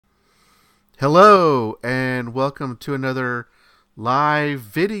Hello, and welcome to another live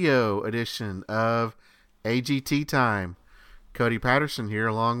video edition of AGT Time. Cody Patterson here,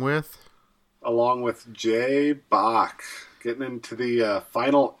 along with Jay Bach, getting into the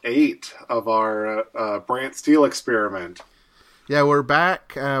final 8 of our Brant Steel experiment. Yeah, we're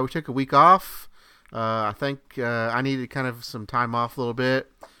back. We took a week off. I think I needed kind of some time off a little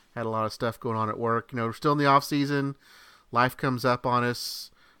bit. Had a lot of stuff going on at work. You know, we're still in the off season. Life comes up on us.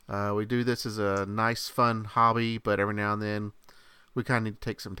 We do this as a nice, fun hobby, but every now and then we kind of need to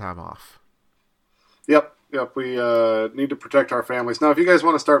take some time off. Yep. We need to protect our families. Now, if you guys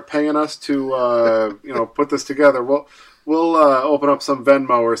want to start paying us to, put this together, we'll open up some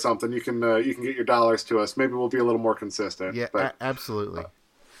Venmo or something. You can get your dollars to us. Maybe we'll be a little more consistent. Yeah, absolutely.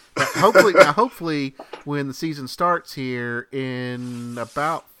 Hopefully, when the season starts here in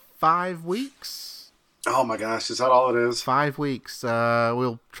about 5 weeks. Oh my gosh, is that all it is? 5 weeks.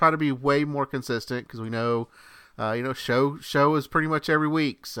 We'll try to be way more consistent because we know, show is pretty much every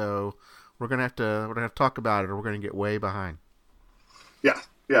week. So we're gonna have to talk about it, or we're gonna get way behind. Yeah,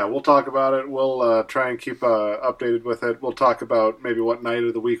 we'll talk about it. We'll try and keep updated with it. We'll talk about maybe what night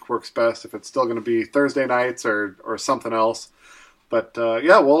of the week works best. If it's still going to be Thursday nights or something else. But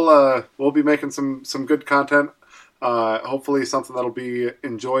we'll be making some good content. Hopefully something that'll be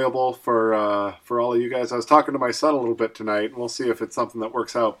enjoyable for all of you guys. I was talking to my son a little bit tonight, and we'll see if it's something that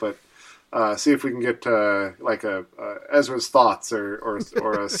works out. But see if we can get like a Ezra's thoughts or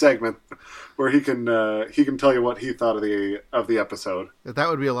a segment where he can tell you what he thought of the episode. That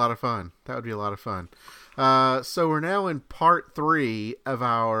would be a lot of fun. So we're now in part 3 of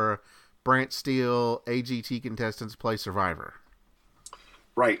our Brant Steel AGT Contestants Play Survivor.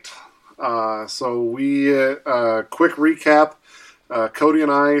 Right. So we, quick recap, Cody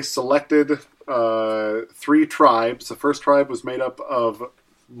and I selected 3 tribes. The first tribe was made up of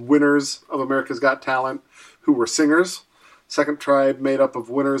winners of America's Got Talent who were singers. Second tribe made up of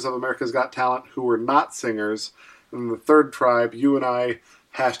winners of America's Got Talent who were not singers. And the third tribe, you and I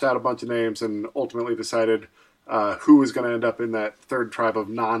hashed out a bunch of names and ultimately decided who was going to end up in that third tribe of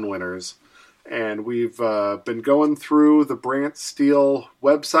non-winners. And we've been going through the Brant Steel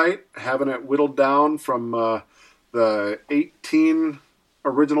website, having it whittled down from the 18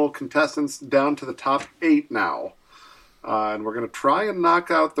 original contestants down to the top 8 now. And we're going to try and knock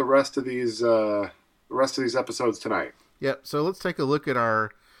out the rest of these episodes tonight. Yep. So let's take a look at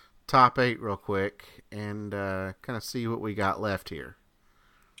our top 8 real quick and kind of see what we got left here.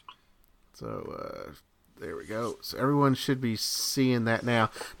 So there we go. So everyone should be seeing that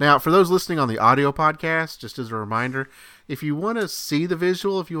now. Now, for those listening on the audio podcast, just as a reminder, if you want to see the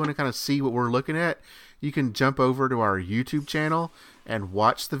visual, if you want to kind of see what we're looking at, you can jump over to our YouTube channel and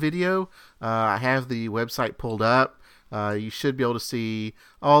watch the video. I have the website pulled up. You should be able to see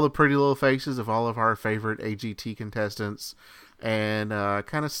all the pretty little faces of all of our favorite AGT contestants and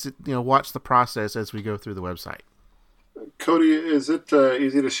kind of watch the process as we go through the website. Cody, is it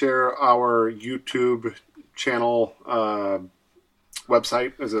easy to share our YouTube channel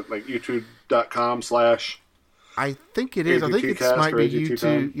website? Is it like youtube.com/ I think it is. I think it might be YouTube.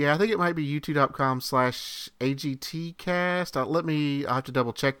 Time? Yeah, I think it might be youtube.com/AGTcast. I'll have to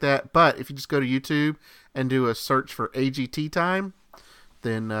double check that. But if you just go to YouTube and do a search for AGT Time,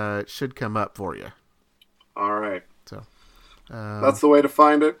 then it should come up for you. All right. So that's the way to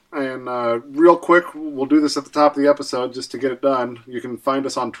find it. And real quick, we'll do this at the top of the episode just to get it done. You can find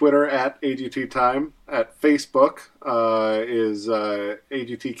us on Twitter at AGT Time. At Facebook is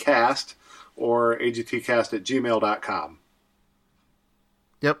AGT Cast or AGTcast@gmail.com.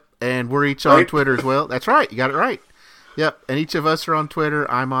 Yep, and we're each on Twitter as well. That's right, you got it right. Yep, and each of us are on Twitter.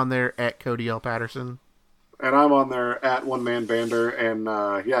 I'm on there at Cody L. Patterson. And I'm on there at One Man Bander. And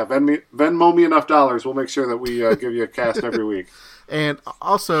Venmo me enough dollars. We'll make sure that we give you a cast every week. And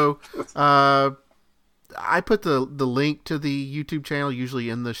also, I put the link to the YouTube channel usually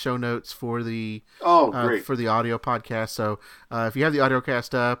in the show notes for the for the audio podcast. So if you have the audio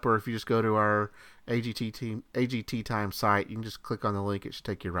cast up, or if you just go to our AGT Time site, you can just click on the link. It should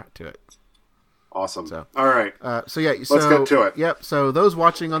take you right to it. Awesome. So, all right. Let's get to it. Yep. So those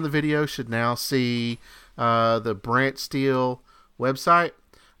watching on the video should now see the Brant Steel website.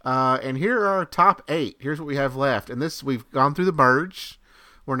 And here are our top 8. Here's what we have left. And we've gone through the merge.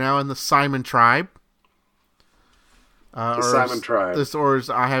 We're now in the Simon tribe. Simon tribe. Or as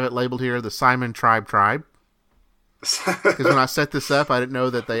I have it labeled here, the Simon tribe. Because when I set this up, I didn't know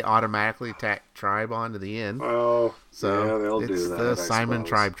that they automatically tack tribe onto the end. Oh, so yeah, they'll do that. The Simon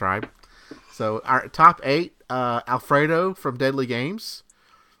tribe. So our top 8, Alfredo from Deadly Games.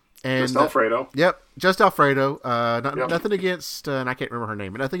 And, just Alfredo. Yep, just Alfredo. Nothing against, and I can't remember her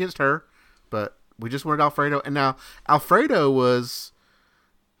name, but nothing against her. but we just wanted Alfredo. And now Alfredo was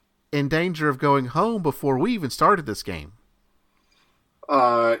in danger of going home before we even started this game.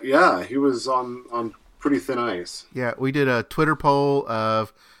 Yeah, he was on pretty thin ice. Yeah, we did a Twitter poll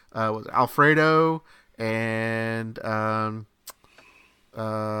of was Alfredo and who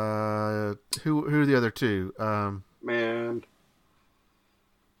are the other two? Man,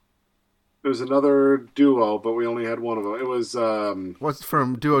 it was another duo, but we only had one of them. It was what's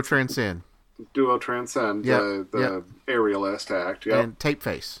from Duo Transcend? Duo Transcend, the aerialist act, and Tape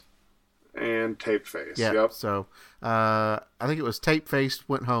Face. And Tape Face, yep. So I think it was Tape Face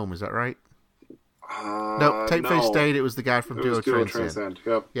went home. Is that right? No, Tape Face stayed. It was the guy from Duo Transcend.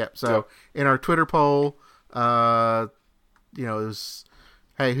 Yep. So in our Twitter poll, it was,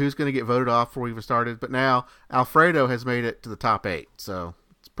 hey, who's going to get voted off before we even started? But now Alfredo has made it to the top 8, so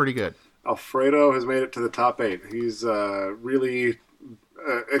it's pretty good. Alfredo has made it to the top 8. He's really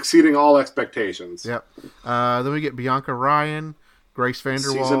exceeding all expectations. Yep. Then we get Bianca Ryan, Grace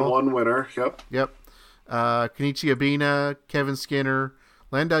Vanderwall. Season 1 winner, Yep. Kenichi Abina, Kevin Skinner,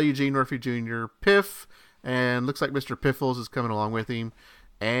 Landau Eugene Murphy Jr., Piff, and looks like Mr. Piffles is coming along with him,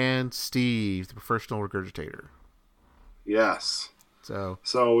 and Steve, the professional regurgitator. Yes.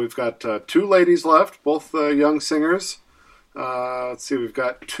 So we've got 2 ladies left, both young singers. Let's see, we've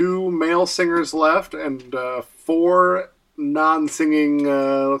got 2 male singers left, and 4 non-singing,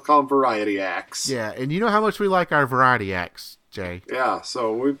 let's call them variety acts. Yeah, and you know how much we like our variety acts, Jay. Yeah,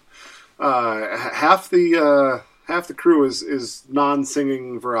 so we half the crew is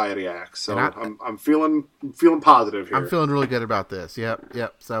non-singing variety acts. So I'm feeling positive here. I'm feeling really good about this.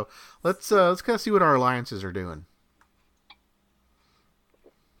 Yep. So let's kind of see what our alliances are doing.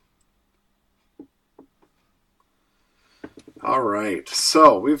 All right,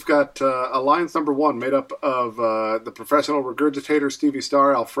 so we've got alliance number 1 made up of the professional regurgitator Stevie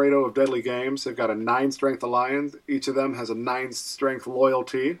Starr, Alfredo of Deadly Games. They've got a 9-strength alliance. Each of them has a 9-strength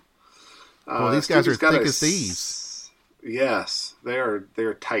loyalty. Well, these guys are thick as thieves. Yes, they are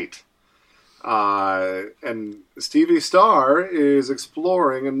tight. And Stevie Starr is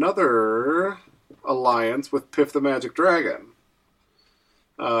exploring another alliance with Piff the Magic Dragon.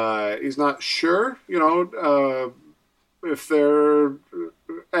 He's not sure, if they're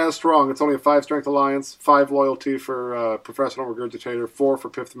as strong. It's only a 5-strength alliance, 5 loyalty for professional regurgitator, 4 for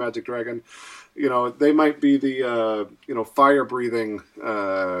Piff the Magic Dragon. They might be the fire-breathing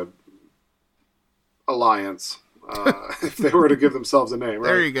alliance if they were to give themselves a name. Right?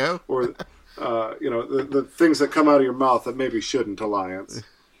 There you go. Or the things that come out of your mouth that maybe shouldn't alliance.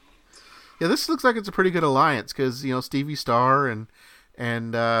 Yeah, this looks like it's a pretty good alliance because Stevie Starr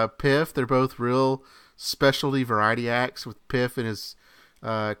and Piff, they're both real specialty variety acts, with Piff and his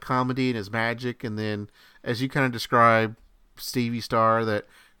comedy and his magic, and then as you kind of describe Stevie Starr, that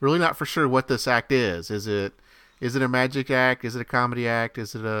really not for sure what this act is. Is it a magic act? Is it a comedy act?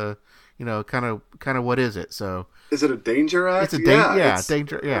 Is it a kind of what is it? So is it a danger act? It's a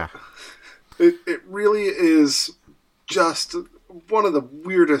danger. Yeah. It really is just one of the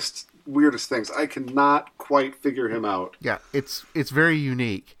weirdest things. I cannot quite figure him out. Yeah, it's very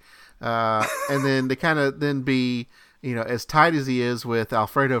unique. And then to kind of then be, as tight as he is with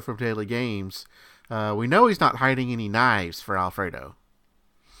Alfredo from Daily Games, we know he's not hiding any knives for Alfredo.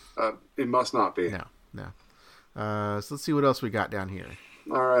 It must not be. No. So let's see what else we got down here.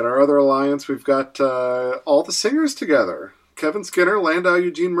 All right, our other alliance, we've got all the singers together. Kevin Skinner, Landau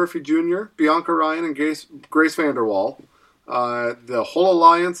Eugene Murphy Jr., Bianca Ryan, and Grace Vanderwall. The whole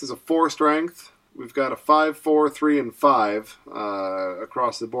alliance is a 4-strength. We've got a 5, 4, 3, and 5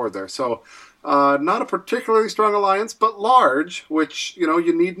 across the board there. So not a particularly strong alliance, but large, which,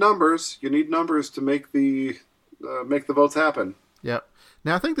 you need numbers. You need numbers to make the votes happen. Yep.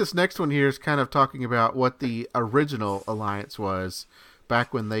 Now, I think this next one here is kind of talking about what the original alliance was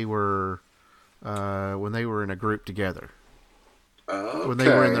back when they were in a group together. Okay. When they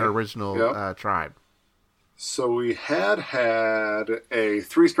were in their original tribe. So we had a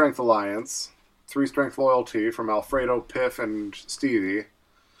 3-strength alliance, 3-strength loyalty from Alfredo, Piff, and Stevie.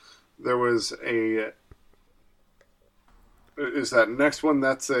 There was is that next one,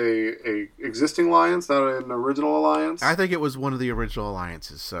 that's a existing alliance, not an original alliance? I think it was one of the original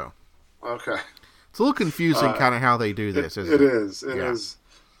alliances, so. Okay. It's a little confusing kind of how they do this, isn't it? It is. It is.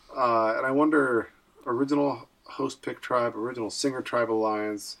 And I wonder, original host pick tribe, original singer tribe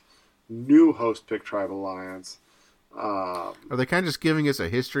alliance, new host pick tribe alliance. Are they kind of just giving us a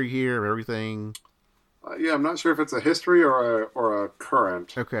history here of everything? Yeah, I'm not sure if it's a history or a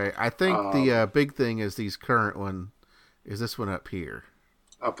current. Okay, I think the big thing is these current one is this one up here,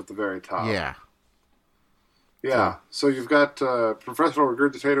 up at the very top. Yeah. Yeah. So you've got Professional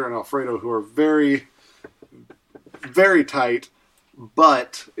Regurgitator and Alfredo, who are very, very tight,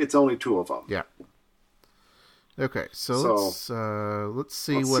 but it's only two of them. Yeah. Okay, so let's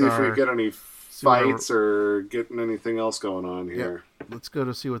see if we get any fights or getting anything else going on here. Yeah. Let's go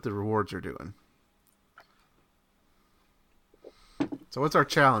to see what the rewards are doing. So what's our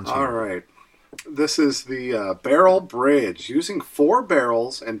challenge here? All right. This is the barrel bridge. Using 4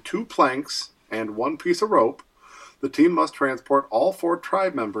 barrels and 2 planks and 1 piece of rope, the team must transport all 4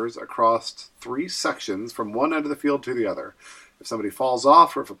 tribe members across 3 sections from one end of the field to the other. If somebody falls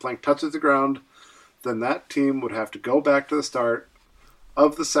off or if a plank touches the ground, then that team would have to go back to the start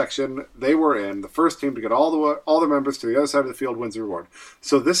of the section they were in. The first team to get all the members to the other side of the field wins the reward.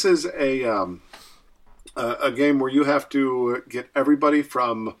 So this is a game where you have to get everybody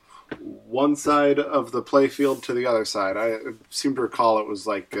from one side of the play field to the other side. I seem to recall it was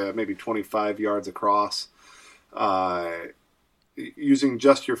like maybe 25 yards across, using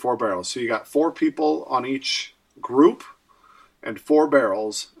just your 4 barrels. So you got 4 people on each group and 4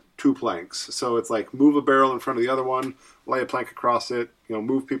 barrels, 2 planks. So it's like move a barrel in front of the other one, lay a plank across it,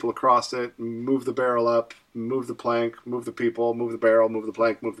 move people across it, move the barrel up, move the plank, move the people, move the barrel, move the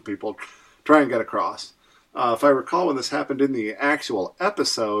plank, move the people, try and get across. If I recall, when this happened in the actual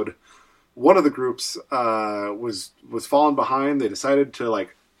episode, one of the groups was falling behind. They decided to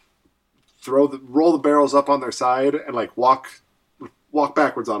roll the barrels up on their side and walk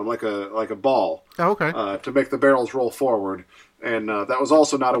backwards on them like a ball. Oh, okay. To make the barrels roll forward, and that was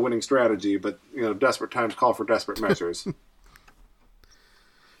also not a winning strategy. But desperate times call for desperate measures.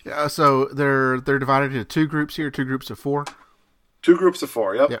 Yeah. So they're divided into 2 groups here. 2 groups of 4. 2 groups of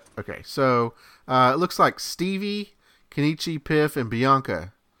 4. Yep. Yep. Okay. So it looks like Stevie, Kenichi, Piff, and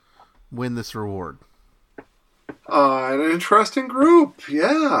Bianca win this reward. An interesting group.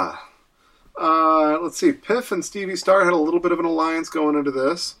 Yeah. Let's see. Piff and Stevie Star had a little bit of an alliance going into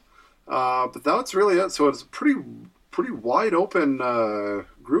this, but that's really it. So it's a pretty wide open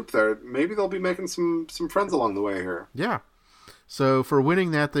group there. Maybe they'll be making some friends along the way here. Yeah. So for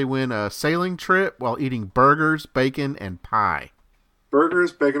winning that, they win a sailing trip while eating burgers, bacon, and pie.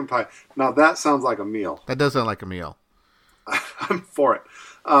 Burgers, bacon, pie. Now that sounds like a meal. That does sound like a meal. I'm for it.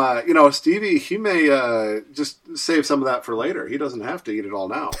 Stevie, he may just save some of that for later. He doesn't have to eat it all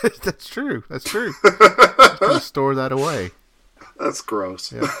now. That's true. Just store that away. That's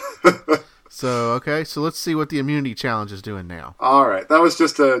gross. Yeah. So let's see what the immunity challenge is doing now. All right, that was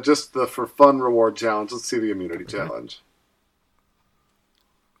just the for fun reward challenge. Let's see the immunity challenge.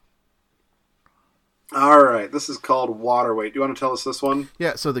 All right, this is called water weight. Do you want to tell us this one?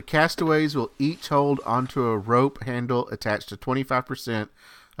 Yeah, so the castaways will each hold onto a rope handle attached to 25%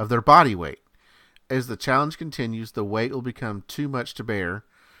 of their body weight. As the challenge continues, the weight will become too much to bear.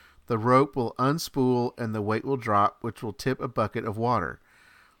 The rope will unspool and the weight will drop, which will tip a bucket of water.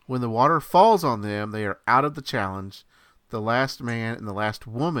 When the water falls on them, they are out of the challenge. The last man and the last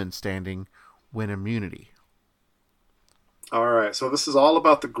woman standing win immunity. All right, so this is all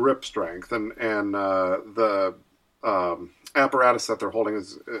about the grip strength and the apparatus that they're holding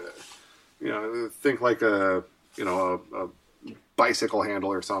is, think like a bicycle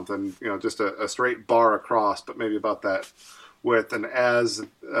handle or something, just a straight bar across, but maybe about that width. And as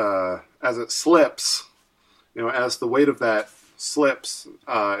it slips, as the weight of that slips,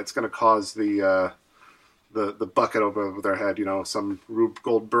 it's going to cause the bucket over their head, some Rube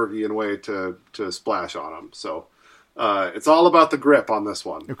Goldbergian way to splash on them. So. It's all about the grip on this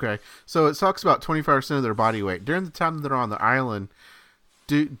one. Okay, so it talks about 25% of their body weight. During the time that they're on the island,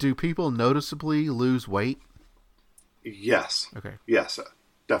 do people noticeably lose weight? Yes. Okay. Yes,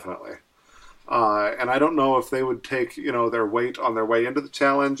 definitely. And I don't know if they would take, their weight on their way into the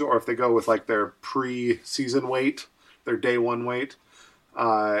challenge or if they go with their pre-season weight, their day 1 weight.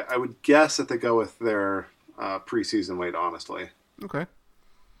 I would guess that they go with their pre-season weight, honestly. Okay.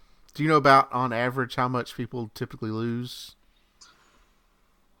 Do you know about, on average, how much people typically lose?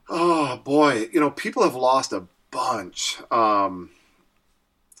 Oh, boy. People have lost a bunch. I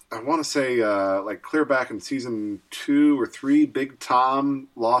want to say, clear back in season 2 or 3, Big Tom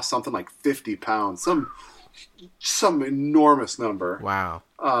lost something like 50 pounds. Some enormous number. Wow.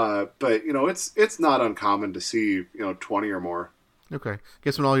 But, it's not uncommon to see, 20 or more. Okay.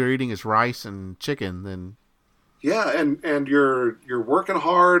 Guess when all you're eating is rice and chicken, then... Yeah, and you're working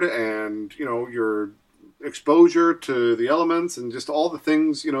hard, and your exposure to the elements and just all the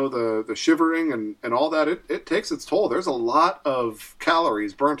things, the shivering and all that. It takes its toll. There's a lot of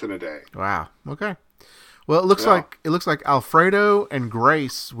calories burnt in a day. Wow. Okay. Well, it looks like Alfredo and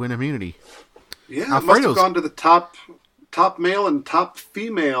Grace win immunity. Yeah, it must have gone to the top male and top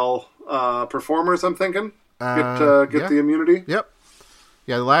female performers. I'm thinking. Get the immunity? Yep.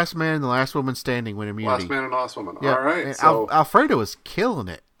 Yeah, the last man and the last woman standing win immunity. Last man and last woman. Yep. All right. And So Alfredo is killing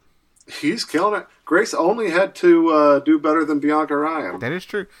it. he's killing it. Grace only had to do better than Bianca Ryan. That is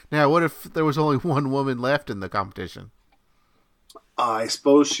true. Now, what if there was only one woman left in the competition? I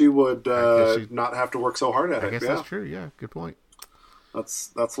suppose she would not have to work so hard at it. I guess that's true. Yeah, good point.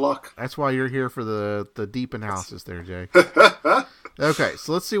 That's luck. That's why you're here for the deep analysis there, Jay. Okay,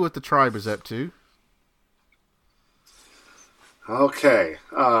 so let's see what the tribe is up to. Okay,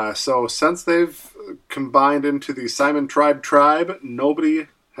 so since they've combined into the Simon Tribe, nobody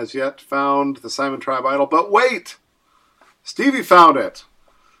has yet found the Simon Tribe idol. But wait! Stevie found it!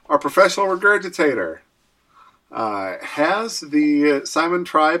 Our professional regurgitator has the Simon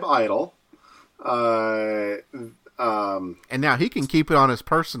Tribe idol. And now he can keep it on his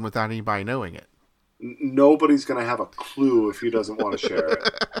person without anybody knowing it. Nobody's going to have a clue if he doesn't want to share it.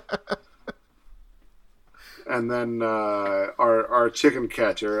 And then our chicken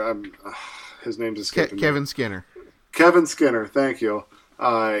catcher, his name's escaping me. Kevin Skinner. Kevin Skinner, thank you.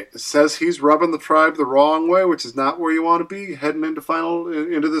 Says he's rubbing the tribe the wrong way, which is not where you want to be heading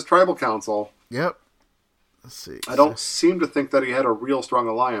into this tribal council. Yep. Let's see. I don't seem to think that he had a real strong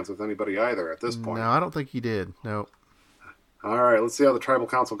alliance with anybody either at this point. No, I don't think he did. No. All right, let's see how the tribal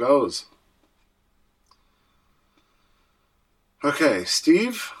council goes. Okay,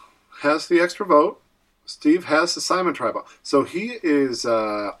 Steve has the extra vote. Steve has the Simon Tribe. So he is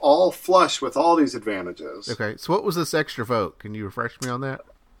all flush with all these advantages. Okay, so what was this extra vote? Can you refresh me on that?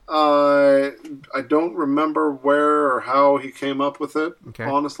 I don't remember where or how he came up with it,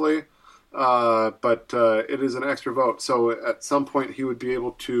 honestly. But it is an extra vote. So at some point he would be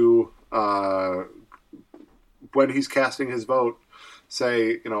able to, when he's casting his vote,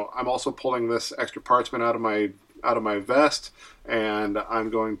 say, I'm also pulling this extra parchment out of my vest, and I'm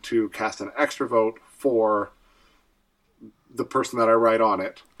going to cast an extra vote for the person that I write on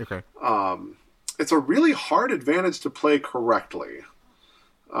it. Okay. It's a really hard advantage to play correctly.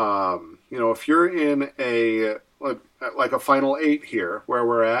 If you're in like a final 8 here, where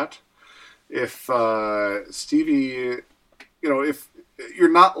we're at, if Stevie, if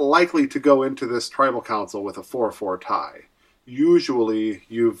you're not likely to go into this tribal council with a 4-4 tie. Usually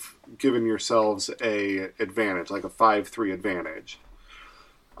you've given yourselves a advantage, like a 5-3 advantage.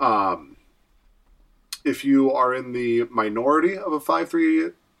 If you are in the minority of a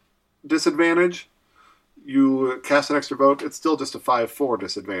 5-3 disadvantage, you cast an extra vote, it's still just a 5-4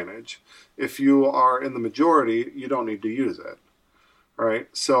 disadvantage. If you are in the majority, you don't need to use it. All right?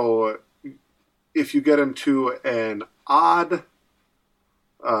 So if you get into an odd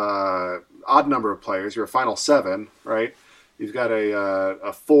number of players, you're a final 7, right? You've got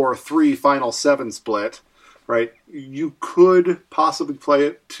a 4-3 final 7 split, right? You could possibly play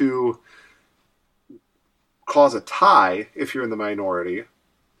it to cause a tie if you're in the minority,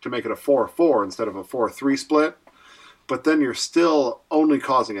 to make it a 4-4 instead of a 4-3 split. But then you're still only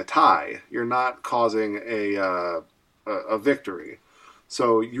causing a tie. You're not causing a victory.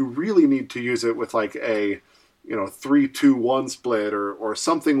 So you really need to use it with like a 3-2-1 split or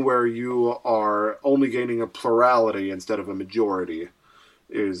something where you are only gaining a plurality instead of a majority.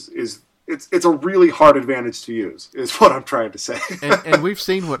 It's a really hard advantage to use, is what I'm trying to say. and we've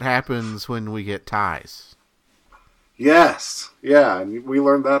seen what happens when we get ties. Yes. Yeah, and we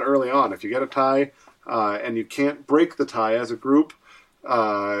learned that early on. If you get a tie and you can't break the tie as a group,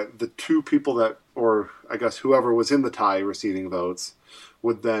 the two people that, or I guess whoever was in the tie receiving votes,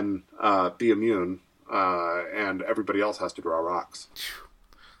 would then be immune. And everybody else has to draw rocks.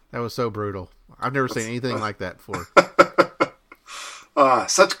 That was so brutal. I've never seen anything like that before.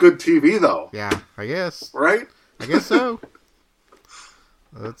 Such good TV, though. Yeah, I guess. Right? I guess so.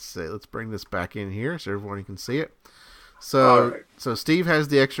 Let's see. Let's bring this back in here so everyone can see it. So Steve has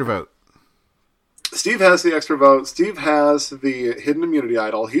the extra vote. Steve has the extra vote. Steve has the hidden immunity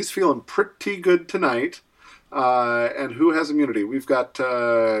idol. He's feeling pretty good tonight. And who has immunity? We've got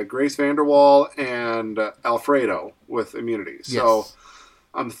Grace Vanderwall and Alfredo with immunity. Yes. So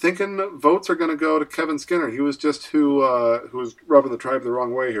I'm thinking votes are going to go to Kevin Skinner. He was just who was rubbing the tribe the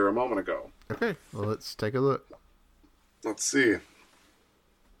wrong way here a moment ago. Okay, well, let's take a look. Let's see.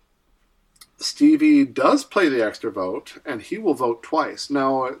 Stevie does play the extra vote, and he will vote twice.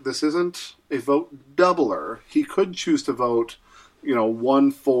 Now, this isn't a vote doubler. He could choose to vote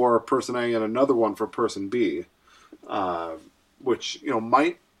one for person A and another one for person B, which,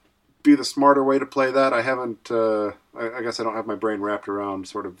 might be the smarter way to play that. I haven't, I guess I don't have my brain wrapped around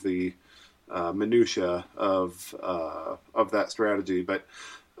sort of the minutia of that strategy, but,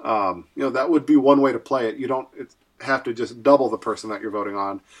 that would be one way to play it. You don't have to just double the person that you're voting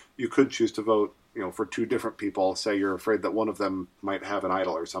on. You could choose to vote for two different people. Say you're afraid that one of them might have an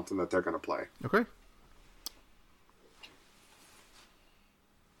idol or something that they're going to play. Okay.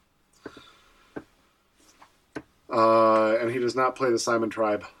 And he does not play the Simon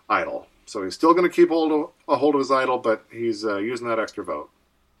Tribe idol. So he's still going to keep a hold of his idol, but he's using that extra vote.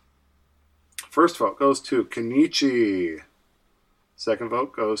 First vote goes to Kenichi. Second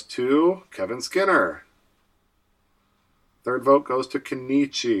vote goes to Kevin Skinner. Third vote goes to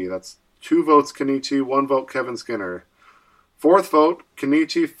Kenichi. That's 2 votes Kenichi, 1 vote Kevin Skinner. Fourth vote,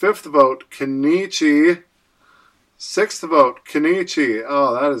 Kenichi. Fifth vote, Kenichi. Sixth vote, Kenichi.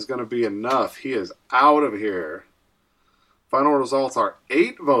 Oh, that is going to be enough. He is out of here. Final results are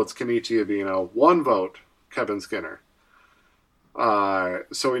 8 votes Kenichi Abino, 1 vote Kevin Skinner.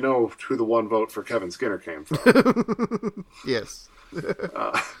 So we know who the 1 vote for Kevin Skinner came from. Yes. So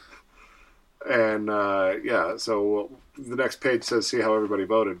the next page says see how everybody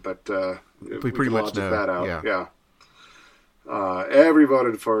voted, but we pretty much know that out. Yeah.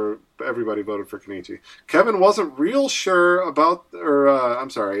 Everybody voted for Kenichi. Kevin wasn't real sure about,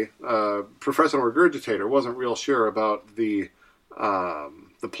 Professional Regurgitator wasn't real sure about the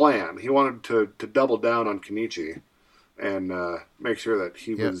plan. He wanted to double down on Kenichi and make sure that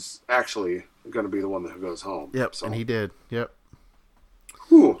he was actually going to be the one that goes home. Yep, so. And he did. Yep.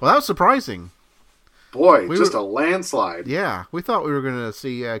 Whew. Well, that was surprising. Boy, a landslide. Yeah, we thought we were going to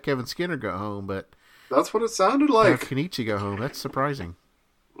see Kevin Skinner go home, but that's what it sounded like. Have Kenichi go home. That's surprising.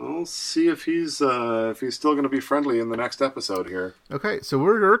 We'll see if he's still going to be friendly in the next episode here. Okay, so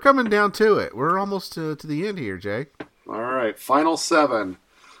we're coming down to it. We're almost to the end here, Jay. All right, final 7.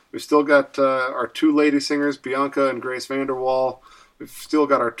 We've still got our 2 lady singers, Bianca and Grace Vanderwall. We've still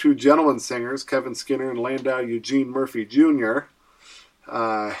got our 2 gentlemen singers, Kevin Skinner and Landau Eugene Murphy Jr.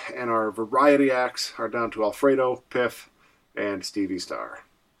 And our variety acts are down to Alfredo, Piff, and Stevie Star.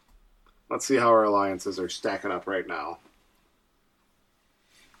 Let's see how our alliances are stacking up right now.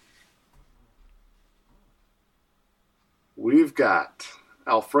 We've got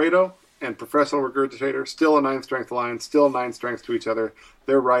Alfredo and Professional Regurgitator, still a 9 strength alliance, still 9 strength to each other.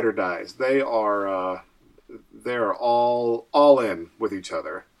 They're ride or dies. They are all in with each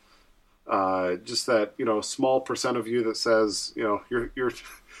other. Just that small percent of you that says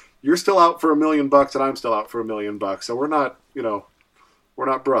you're still out for $1 million and I'm still out for $1 million. So we're not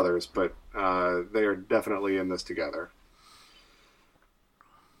brothers, but they are definitely in this together.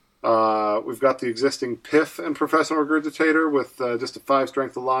 We've got the existing Piff and Professional Regurgitator with just a 5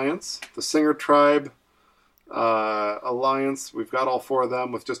 strength alliance. The Singer Tribe alliance, we've got all 4 of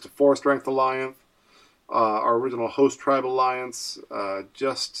them with just a 4 strength alliance. Our original Host Tribe alliance,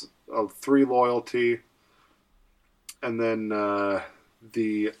 just a 3 loyalty. And then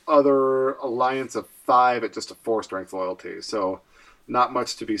the other alliance of 5 at just a 4 strength loyalty. So not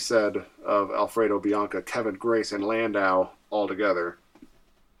much to be said of Alfredo, Bianca, Kevin, Grace, and Landau all together.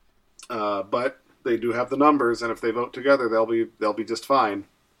 But they do have the numbers, and if they vote together, they'll be just fine.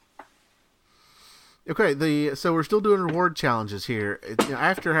 Okay, so we're still doing reward challenges here.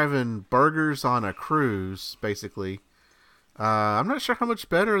 After having burgers on a cruise, basically, I'm not sure how much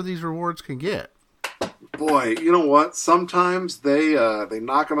better these rewards can get. Boy, you know what? Sometimes they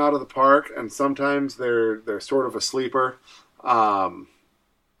knock them out of the park, and sometimes they're sort of a sleeper.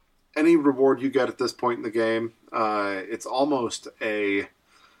 Any reward you get at this point in the game, it's almost a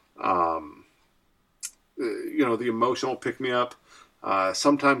the emotional pick-me-up.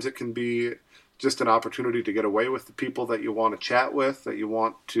 Sometimes it can be just an opportunity to get away with the people that you want to chat with, that you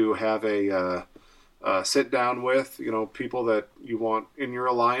want to have a sit down with, people that you want in your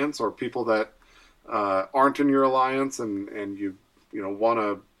alliance or people that aren't in your alliance and you want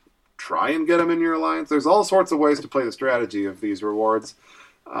to try and get them in your alliance. There's all sorts of ways to play the strategy of these rewards.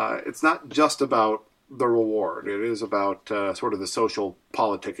 It's not just about the reward. It is about sort of the social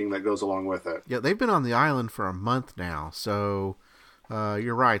politicking that goes along with it. Yeah, they've been on the island for a month now, so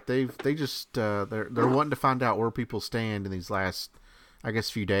you're right. They're wanting to find out where people stand in these last, I guess,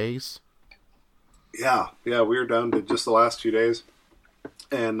 few days. Yeah, we're down to just the last few days,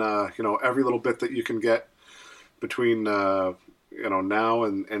 and every little bit that you can get between now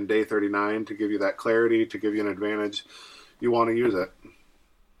and day 39 to give you that clarity, to give you an advantage, you want to use it.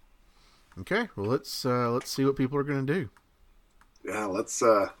 Okay, well let's see what people are going to do. Yeah, let's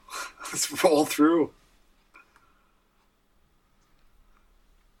roll through.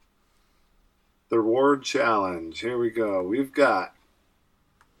 The reward challenge. Here we go. We've got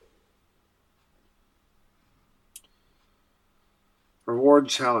reward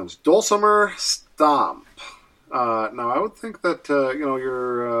challenge. Dulcimer Stomp. Now, I would think that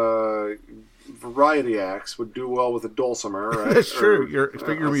your variety acts would do well with a dulcimer, right? That's true. Your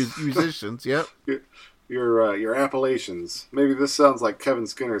musicians, yep. Your Appalachians. Maybe this sounds like Kevin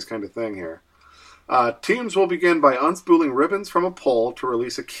Skinner's kind of thing here. Teams will begin by unspooling ribbons from a pole to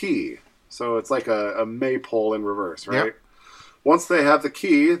release a key. So it's like a maypole in reverse, right? Yep. Once they have the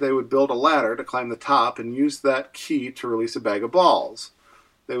key, they would build a ladder to climb the top and use that key to release a bag of balls.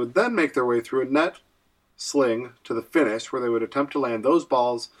 They would then make their way through a net sling to the finish, where they would attempt to land those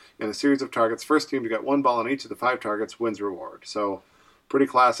balls in a series of targets. First team to get one ball on each of the 5 targets wins reward. So pretty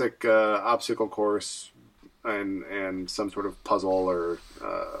classic obstacle course and some sort of puzzle or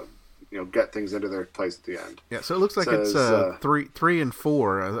get things into their place at the end. Yeah, so it looks like it's 3 and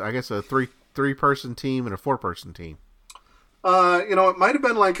 4. I guess a three-person team and a 4-person team. It might have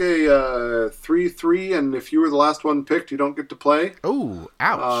been like a 3-3, and if you were the last one picked, you don't get to play. Oh,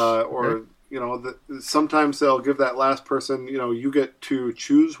 ouch! Or sometimes they'll give that last person. You get to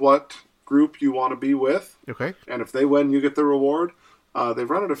choose what group you want to be with. Okay. And if they win, you get the reward. They've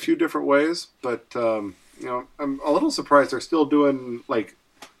run it a few different ways, but I'm a little surprised they're still doing like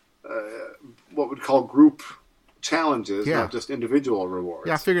what we'd call group challenges, not just individual rewards.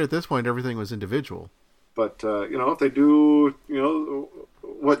 Yeah, I figured at this point everything was individual. But, if they do,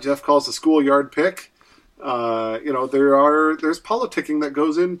 what Jeff calls the schoolyard pick, there's politicking that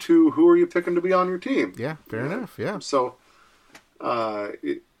goes into who are you picking to be on your team. Yeah, fair enough, yeah. So, I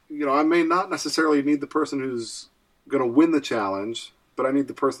may not necessarily need the person who's going to win the challenge, but I need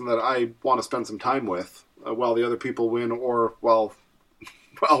the person that I want to spend some time with while the other people win or while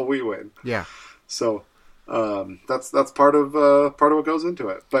we win. Yeah. So... that's part of what goes into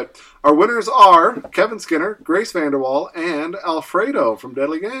it. But our winners are Kevin Skinner, Grace Vanderwall, and Alfredo from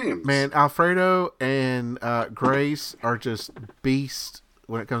Deadly Games. Man, Alfredo and Grace are just beasts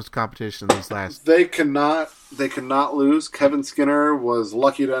when it comes to competition. These last, they cannot lose. Kevin Skinner was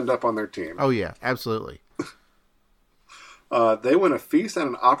lucky to end up on their team. Oh yeah, absolutely. They win a feast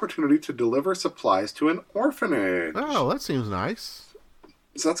and an opportunity to deliver supplies to an orphanage. Oh, that seems nice.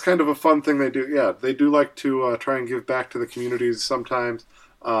 So that's kind of a fun thing they do. Yeah, they do like to try and give back to the communities sometimes.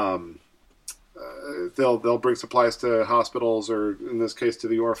 They'll bring supplies to hospitals, or in this case, to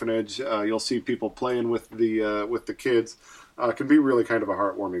the orphanage. You'll see people playing with the kids. It can be really kind of a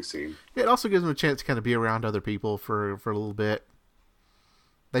heartwarming scene. It also gives them a chance to kind of be around other people for a little bit.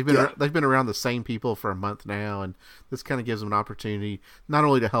 They've been around the same people for a month now, and this kind of gives them an opportunity not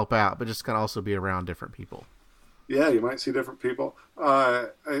only to help out, but just kind of also be around different people. Yeah, you might see different people. I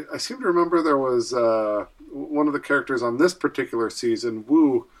seem to remember there was one of the characters on this particular season,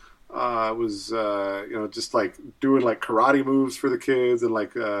 Wu, was just like doing like karate moves for the kids and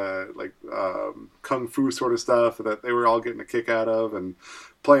like kung fu sort of stuff that they were all getting a kick out of, and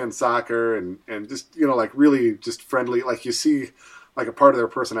playing soccer and just like really just friendly. Like you see like a part of their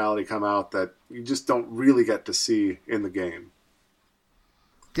personality come out that you just don't really get to see in the game.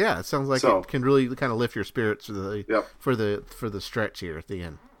 Yeah, it sounds like it can really kind of lift your spirits for the stretch here at the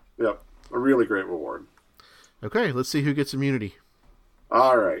end. Yep, a really great reward. Okay, let's see who gets immunity.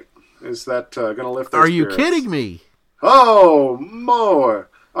 All right, is that going to lift their Are spirits? You kidding me? Oh, more.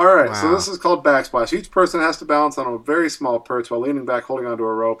 All right, Wow. So this is called backsplash. Each person has to balance on a very small perch while leaning back, holding onto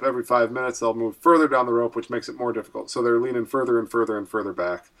a rope. Every 5 minutes, they'll move further down the rope, which makes it more difficult. So they're leaning further and further and further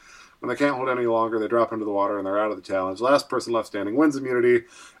back. When they can't hold any longer, they drop into the water and they're out of the challenge. Last person left standing wins immunity.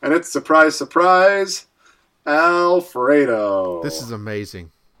 And it's, surprise, surprise, Alfredo. This is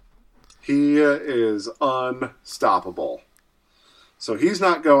amazing. He is unstoppable. So he's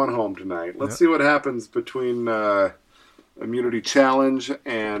not going home tonight. Let's see what happens between immunity challenge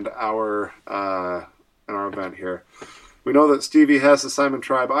and our event here. We know that Stevie has the Simon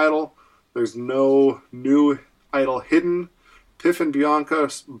Tribe idol. There's no new idol hidden. Piff and Bianca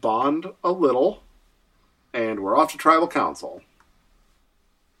bond a little, and we're off to Tribal Council.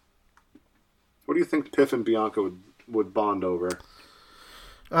 What do you think Piff and Bianca would bond over?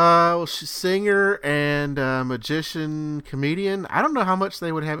 Well, she's singer and magician, comedian. I don't know how much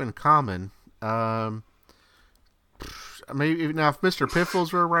they would have in common. Maybe now if Mr.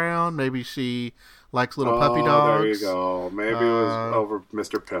 Piffles were around, maybe she likes little puppy dogs. There you go. Maybe it was over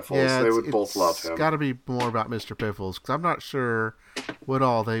Mr. Piffles. Yeah, they would both love him. It's got to be more about Mr. Piffles because I'm not sure what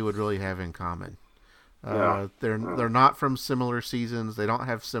all they would really have in common. They're not from similar seasons. They don't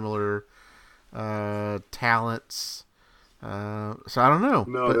have similar talents. So I don't know.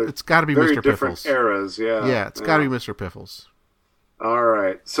 No, but it's got to be Mr. Piffles. Very different eras. Yeah. Yeah, it's got to be Mr. Piffles. All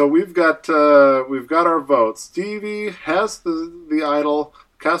right. So we've got our votes. Stevie has the idol.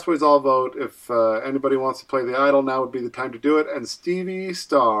 Castaways all vote. If anybody wants to play the idol, now would be the time to do it. And Stevie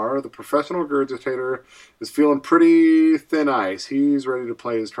Starr, the professional regurgitator, is feeling pretty thin ice. He's ready to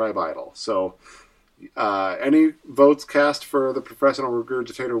play his tribe idol. So any votes cast for the professional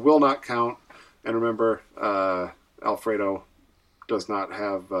regurgitator will not count. And remember, Alfredo does not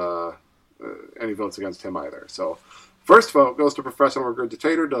have any votes against him either. So first vote goes to professional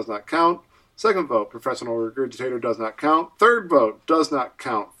regurgitator, does not count. Second vote, professional regurgitator, does not count. Third vote, does not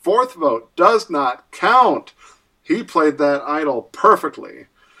count. Fourth vote, does not count. He played that idol perfectly.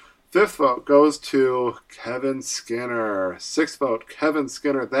 Fifth vote goes to Kevin Skinner. Sixth vote, Kevin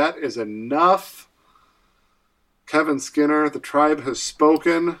Skinner. That is enough. Kevin Skinner, the tribe has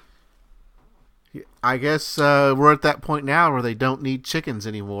spoken. I guess we're at that point now where they don't need chickens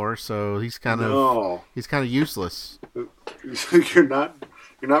anymore, so he's kind of useless. You're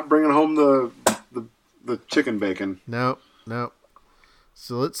not bringing home the chicken bacon. Nope.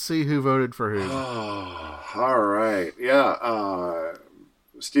 So let's see who voted for who. All right. Yeah.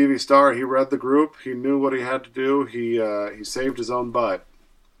 Stevie Starr, he read the group. He knew what he had to do. He saved his own butt.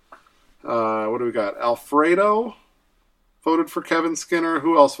 What do we got? Alfredo voted for Kevin Skinner.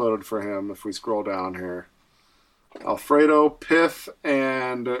 Who else voted for him if we scroll down here? Alfredo, Piff,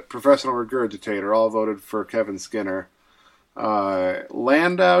 and Professional Regurgitator all voted for Kevin Skinner.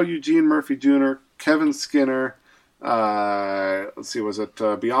 Landau, Eugene Murphy Jr., Kevin Skinner, let's see, was it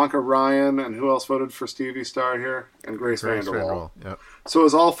Bianca Ryan, and who else voted for Stevie Starr here? And Grace Vanderwall. Yep. So it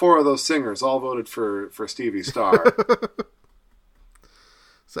was all four of those singers all voted for Stevie Starr.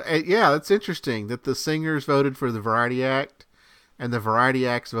 So yeah, that's interesting that the singers voted for the variety act, and the variety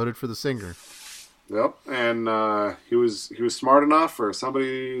acts voted for the singer. Yep, and he was smart enough, or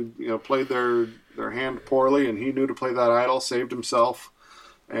somebody played their hand poorly, and he knew to play that idol, saved himself,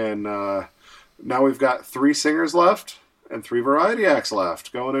 and now we've got 3 singers left and 3 variety acts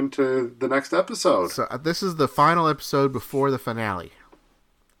left going into the next episode. So this is the final episode before the finale.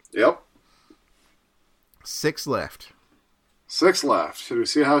 Yep. 6 left. 6 left. Should we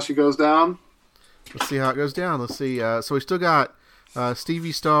see how she goes down? Let's see how it goes down. Let's see. So we still got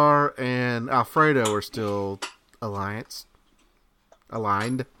Stevie Starr and Alfredo are still aligned.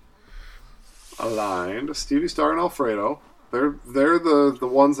 Stevie Starr and Alfredo. They're the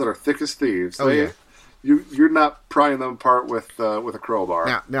ones that are thick as thieves. Yeah. You're not prying them apart with a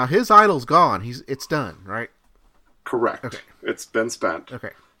crowbar. Now his idol's gone. It's done, right? Correct. Okay. It's been spent.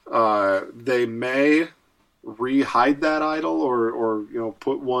 Okay. They may re-hide that idol or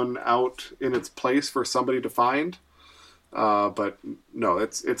put one out in its place for somebody to find. But no,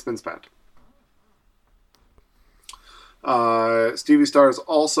 it's been spent. Stevie Starr is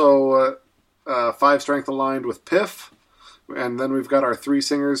also 5 strength aligned with Piff. And then we've got our 3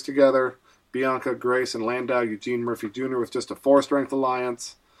 singers together, Bianca, Grace, and Landau, Eugene Murphy Jr. with just a 4 strength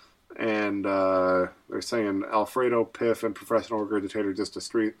alliance. And they're saying Alfredo, Piff, and Professional Regurgitator just a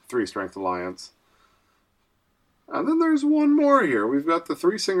 3 strength alliance. And then there's one more here. We've got the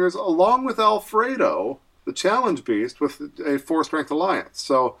 3 singers along with Alfredo, the challenge beast, with a 4 strength alliance.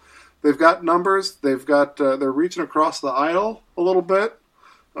 So they've got numbers. They've got they're reaching across the idol a little bit.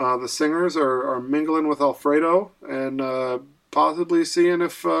 The singers are mingling with Alfredo and possibly seeing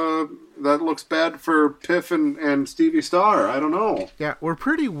if that looks bad for Piff and Stevie Starr. I don't know. Yeah, we're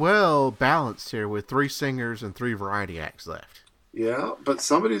pretty well balanced here with 3 singers and 3 variety acts left. Yeah, but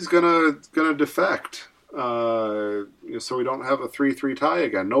somebody's gonna defect. So we don't have a 3-3 tie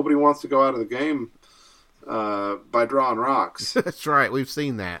again. Nobody wants to go out of the game by drawing rocks. That's right. We've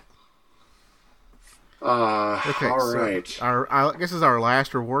seen that. Okay, all right. I guess is our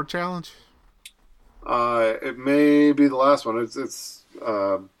last reward challenge. It may be the last one. It's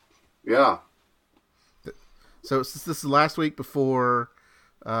yeah. So this is last week before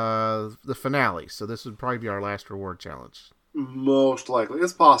the finale. So this would probably be our last reward challenge. Most likely,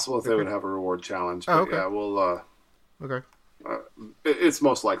 it's possible if they would have a reward challenge. But okay. Yeah, we'll. Okay. It's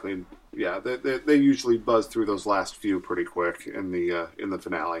most likely. Yeah, they usually buzz through those last few pretty quick in the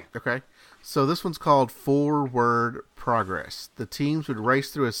finale. Okay. So this one's called Forward Progress. The teams would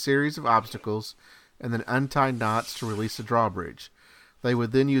race through a series of obstacles and then untie knots to release a drawbridge. They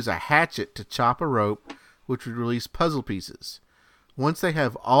would then use a hatchet to chop a rope, which would release puzzle pieces. Once they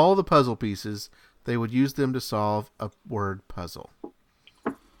have all the puzzle pieces, they would use them to solve a word puzzle.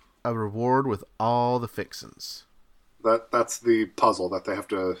 A reward with all the fixins. That's the puzzle that they have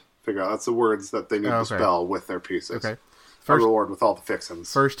to figure out. That's the words that they need to spell with their pieces. Okay. A reward with all the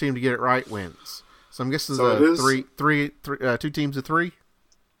fixins. First team to get it right wins. So I'm guessing so it is 2 teams of 3?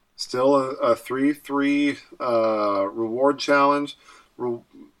 Still a 3-3 reward challenge.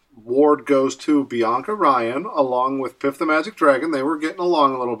 Ward goes to Bianca Ryan, along with Piff the Magic Dragon. They were getting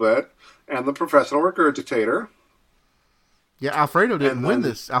along a little bit. And the Professional Regurgitator. Yeah, Alfredo didn't win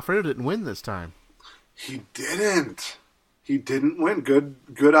this. Alfredo didn't win this time. He didn't. He didn't win.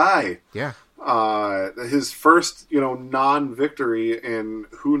 Good eye. Yeah. His first, non-victory in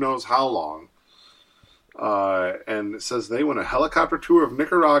who knows how long. And it says they win a helicopter tour of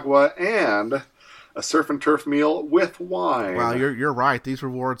Nicaragua and a surf and turf meal with wine. Wow, you're right. These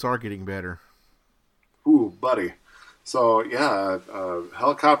rewards are getting better. Ooh, buddy. So yeah,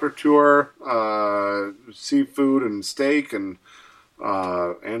 helicopter tour, seafood and steak and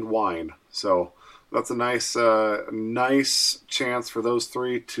wine. So that's a nice chance for those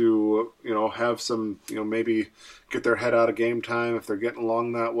three to have some maybe get their head out of game time if they're getting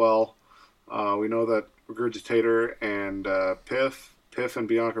along that well. We know that Regurgitator and Piff and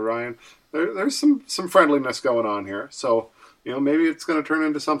Bianca Ryan, there's some friendliness going on here. So maybe it's going to turn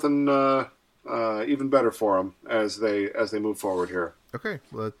into something even better for them as they move forward here. Okay,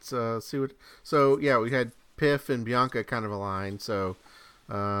 let's see what. So yeah, we had Piff and Bianca kind of aligned. So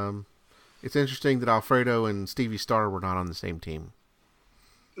it's interesting that Alfredo and Stevie Star were not on the same team.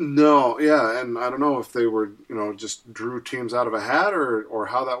 No, yeah, and I don't know if they were just drew teams out of a hat or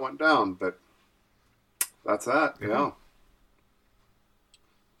how that went down, but that's that. Mm-hmm. Yeah.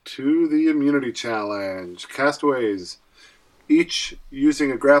 To the immunity challenge, castaways. Each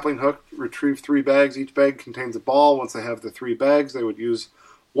using a grappling hook, retrieve 3 bags. Each bag contains a ball. Once they have the 3 bags, they would use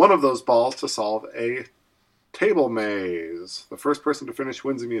one of those balls to solve a table maze. The first person to finish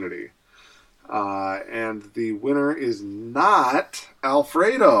wins immunity. And the winner is not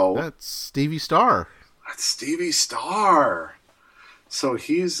Alfredo. That's Stevie Star. That's Stevie Star. So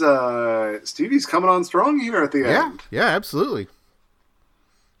Stevie's coming on strong here at the end. Yeah, absolutely.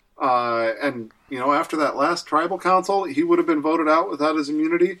 And after that last tribal council, he would have been voted out without his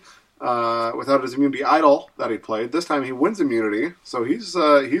immunity idol that he played. This time he wins immunity, so he's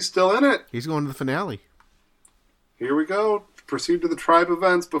still in it. He's going to the finale. Here we go. Proceed to the tribe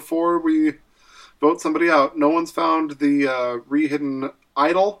events before we vote somebody out. No one's found the re-hidden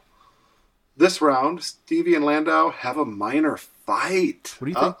idol. This round, Stevie and Landau have a minor fight. What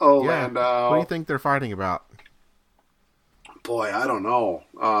do you think? Uh-oh, yeah. Landau. What do you think they're fighting about? Boy, I don't know.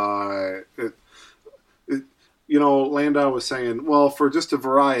 Landau was saying, well, for just a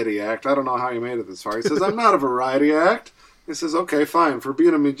variety act, I don't know how you made it this far. He says, I'm not a variety act. He says, okay, fine. For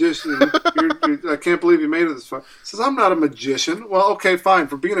being a magician, I can't believe you made it this far. He says, I'm not a magician. Well, okay, fine.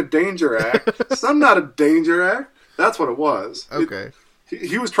 For being a danger act. He says, I'm not a danger act. That's what it was. Okay.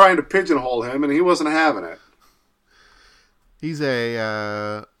 He was trying to pigeonhole him, and he wasn't having it. He's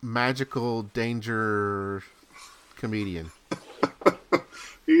a magical danger comedian.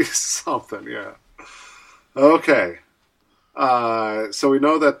 He's something, yeah. Okay. So we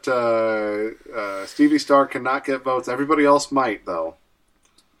know that Stevie Star cannot get votes. Everybody else might, though.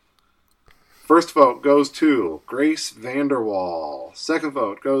 First vote goes to Grace Vanderwall. Second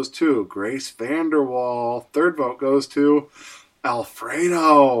vote goes to Grace Vanderwall. Third vote goes to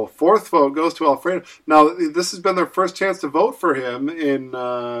Alfredo. Fourth vote goes to Alfredo. Now, this has been their first chance to vote for him in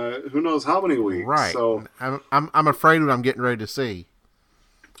who knows how many weeks. Right. So I'm afraid what I'm getting ready to see.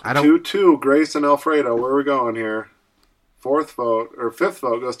 2-2, Grace and Alfredo. Where are we going here? Fifth vote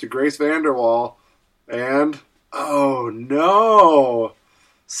goes to Grace Vanderwall. And, oh no!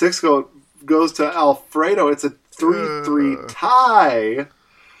 Sixth vote goes to Alfredo. It's a 3-3 tie.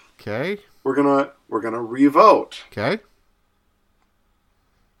 Okay. We're gonna revote. Okay.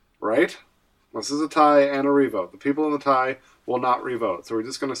 Right? This is a tie and a revote. The people in the tie will not revote. So we're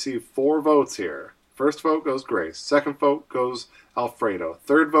just going to see 4 votes here. First vote goes Grace. Second vote goes Alfredo.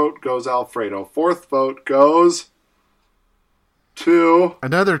 Third vote goes Alfredo. Fourth vote goes to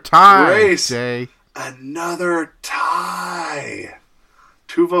another tie. Grace. Jay. Another tie.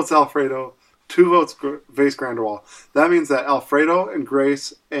 2 votes Alfredo. 2 votes Grace Granderwall. That means that Alfredo and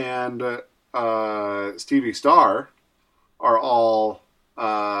Grace and Stevie Star are all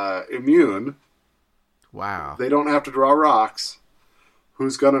immune. Wow. They don't have to draw rocks.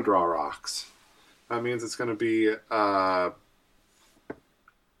 Who's going to draw rocks? That means it's going to be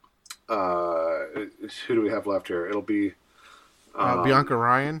who do we have left here? It'll be Bianca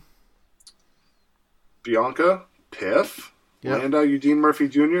Ryan. Bianca, Piff, yep. Landau, Eugene Murphy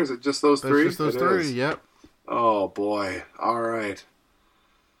Jr. Is it just those 3? Just those 3, yep. Oh, boy. All right.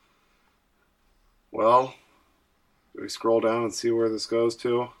 Well, do we scroll down and see where this goes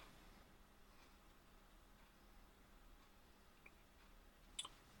to?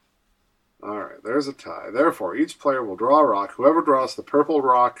 All right, there's a tie. Therefore, each player will draw a rock. Whoever draws the purple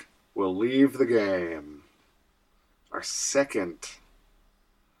rock will leave the game. Our second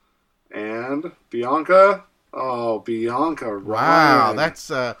And Bianca. Oh, Bianca. Wow, Ryan. that's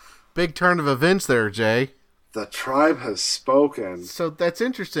a big turn of events there, Jay. The tribe has spoken. So that's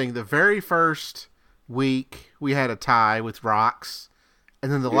interesting. The very first week we had a tie with Rocks,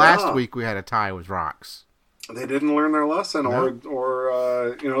 and then the last week we had a tie with Rocks. They didn't learn their lesson, No.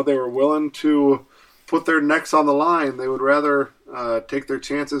 or they were willing to put their necks on the line. They would rather take their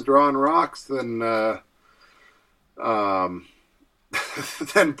chances drawing Rocks than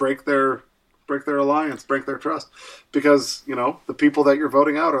than break their alliance, break their trust, because the people that you're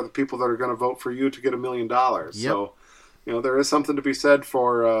voting out are the people that are going to vote for you to get $1 million. Yep. So there is something to be said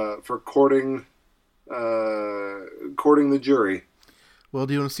for courting the jury. Well,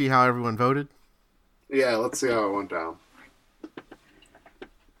 do you want to see how everyone voted? Yeah, let's see how it went down.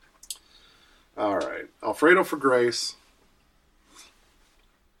 All right, Alfredo for Grace,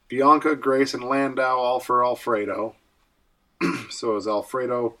 Bianca, Grace, and Landau all for Alfredo. So it was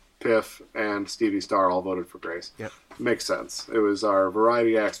Alfredo, Piff, and Stevie Star all voted for Grace. Yep. Makes sense. It was our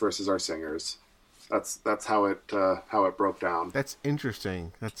variety acts versus our singers. That's how it broke down. That's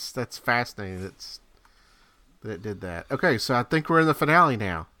interesting. That's fascinating. That it did that. Okay, so I think we're in the finale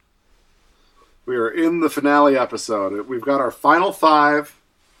now. We are in the finale episode. We've got our final 5.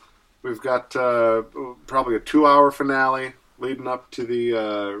 We've got probably a 2-hour finale leading up to the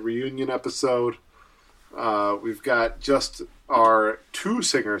reunion episode. We've got just our 2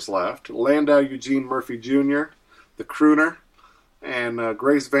 singers left: Landau Eugene Murphy Jr., the crooner, and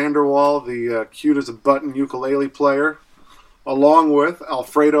Grace Vanderwall, the cute as a button ukulele player, along with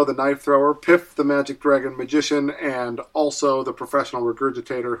Alfredo, the knife thrower, Piff, the magic dragon magician, and also the professional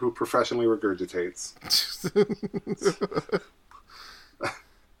regurgitator who professionally regurgitates.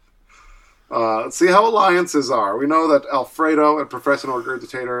 Let's see how alliances are. We know that Alfredo and Professional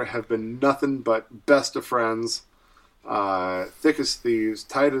Regurgitator have been nothing but best of friends. Thick as thieves,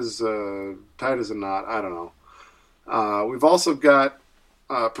 tight as a knot. I don't know. We've also got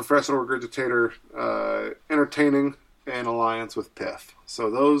Professional Regurgitator entertaining an alliance with Piff. So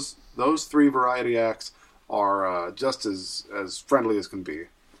those 3 variety acts are just as friendly as can be.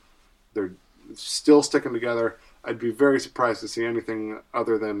 They're still sticking together. I'd be very surprised to see anything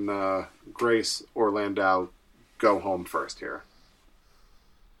other than Grace or Landau go home first here.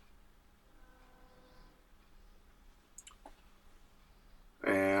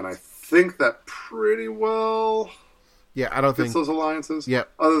 And I think that pretty well Yeah, I don't fits think those alliances.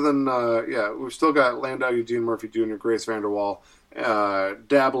 Yep. Other than, we've still got Landau Eugene Murphy Jr., Grace Vanderwall,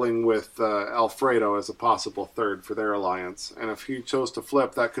 dabbling with Alfredo as a possible third for their alliance. And if he chose to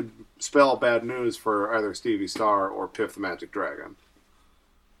flip, that could spell bad news for either Stevie Star or Piff the Magic Dragon.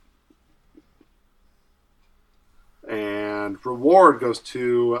 And reward goes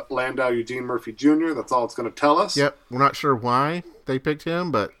to Landau Eugene Murphy Jr. That's all it's going to tell us. Yep, we're not sure why they picked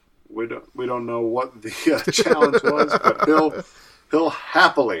him, but We don't know what the challenge was, but he'll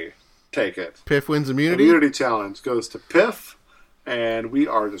happily take it. Piff wins immunity. Immunity challenge goes to Piff, and we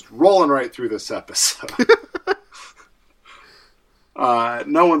are just rolling right through this episode.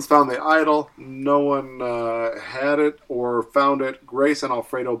 No one's found the idol. No one had it or found it. Grace and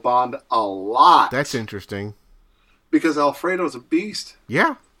Alfredo bond a lot. That's interesting. Because Alfredo's a beast.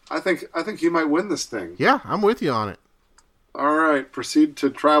 Yeah. I think he might win this thing. Yeah, I'm with you on it. All right, proceed to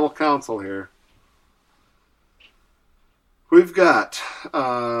tribal council here. We've got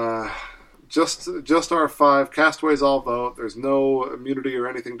just our 5 castaways all vote. There's no immunity or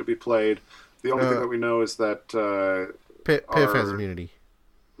anything to be played. The only thing that we know is that Piff has immunity.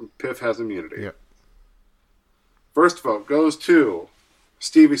 Piff has immunity. Yep. First vote goes to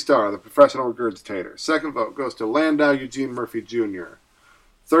Stevie Star, the professional regurgitator. Second vote goes to Landau Eugene Murphy Jr.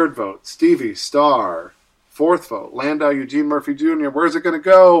 Third vote, Stevie Star. Fourth vote, Landau Eugene Murphy Jr. Where's it going to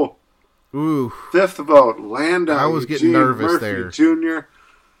go? Ooh. Fifth vote, Landau I was getting Eugene nervous Murphy there. Jr.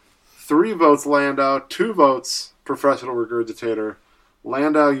 3 votes Landau, 2 votes professional regurgitator.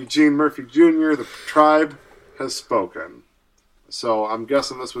 Landau Eugene Murphy Jr. The tribe has spoken. So I'm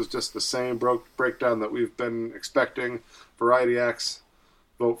guessing this was just the same breakdown that we've been expecting. Variety X,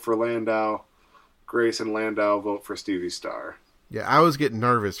 vote for Landau. Grace and Landau vote for Stevie Star. Yeah, I was getting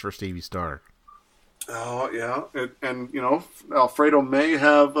nervous for Stevie Star. Oh yeah, and Alfredo may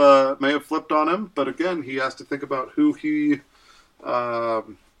have flipped on him, but again, he has to think about who he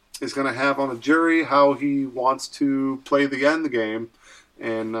is going to have on the jury, how he wants to play the end game,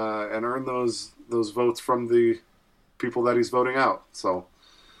 and earn those votes from the people that he's voting out. So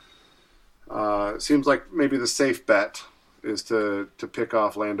it seems like maybe the safe bet is to pick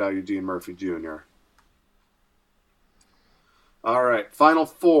off Landau Eugene Murphy Jr. All right, final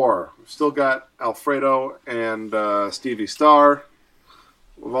 4. We've still got Alfredo and Stevie Star.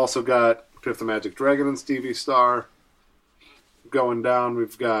 We've also got Piff the Magic Dragon and Stevie Star. Going down,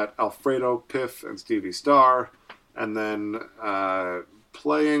 we've got Alfredo, Piff, and Stevie Star. And then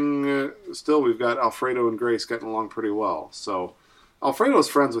playing still, we've got Alfredo and Grace getting along pretty well. So Alfredo's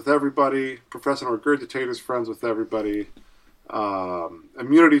friends with everybody. Professor Regurgitator's friends with everybody.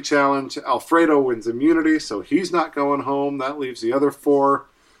 Immunity challenge. Alfredo wins immunity, so he's not going home. That leaves the other four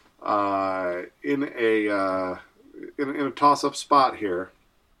in a toss-up spot here.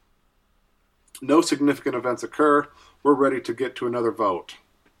 No significant events occur. We're ready to get to another vote.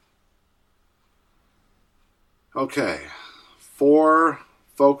 Okay, 4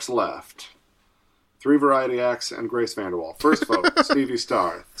 folks left. 3 Variety Acts and Grace Vanderwall. First vote, Stevie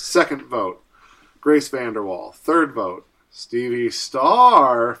Star. Second vote, Grace Vanderwall. Third vote, Stevie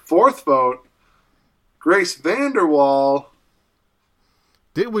Star. Fourth vote, Grace Vanderwall.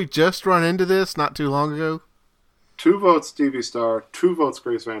 Did we just run into this not too long ago? 2 votes, Stevie Star. 2 votes,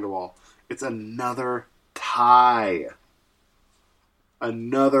 Grace Vanderwall. It's another tie.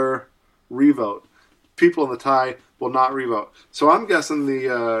 Another revote. People in the tie will not revote. So I'm guessing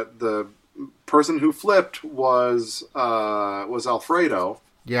the person who flipped was Alfredo.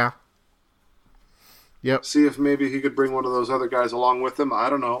 Yeah. Yep. See if maybe he could bring one of those other guys along with him. I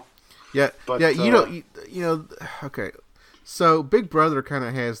don't know. Yeah. But, yeah. You know. Okay. So Big Brother kind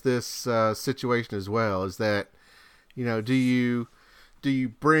of has this situation as well. Is that, do you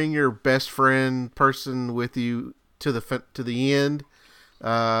bring your best friend person with you to the end,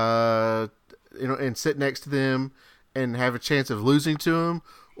 and sit next to them and have a chance of losing to them,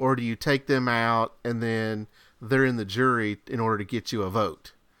 or do you take them out and then they're in the jury in order to get you a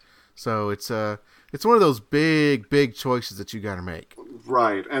vote? So it's one of those big choices that you got to make.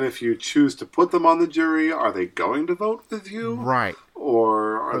 Right, and if you choose to put them on the jury, are they going to vote with you? Right.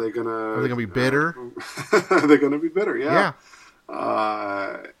 Or are they gonna be bitter? Are they gonna be bitter? Yeah. Yeah.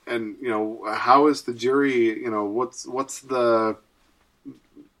 And how is the jury? What's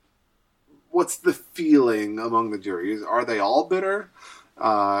the feeling among the juries? Are they all bitter?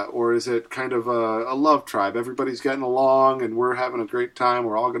 Or is it kind of a love tribe? Everybody's getting along and we're having a great time.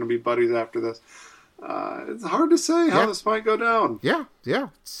 We're all going to be buddies after this. It's hard to say how this might go down. Yeah.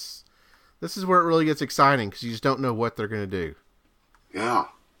 This is where it really gets exciting because you just don't know what they're going to do. Yeah.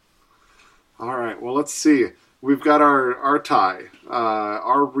 All right. Well, let's see. We've got our tie.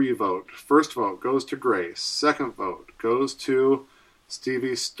 Our revote. First vote goes to Grace. Second vote goes to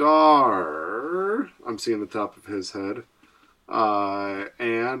Stevie Star. I'm seeing the top of his head.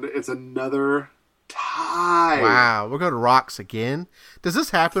 And it's another tie. Wow. We'll go to rocks again. Does this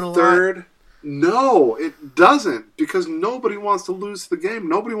happen a lot? Third. No, it doesn't, because nobody wants to lose the game.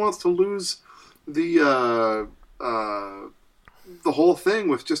 Nobody wants to lose the whole thing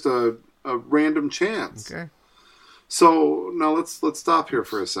with just a random chance. Okay. So now let's stop here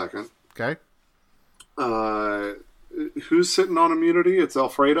for a second. Okay. Who's sitting on immunity? It's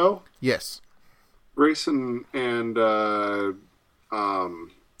Alfredo. Yes. Grace and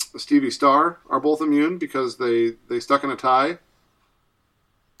Stevie Star are both immune because they stuck in a tie.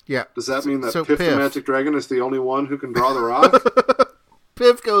 Yeah. Does that mean that so Piff the Magic Dragon is the only one who can draw the rock?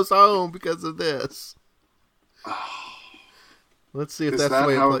 Piff goes home because of this. Let's see if that's the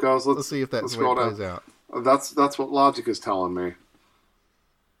way it goes. Let's see if that's the way it plays out. That's what logic is telling me.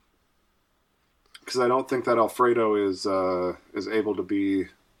 Because I don't think that Alfredo is able to be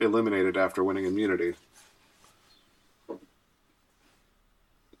eliminated after winning immunity.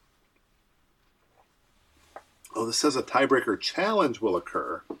 Oh, this says a tiebreaker challenge will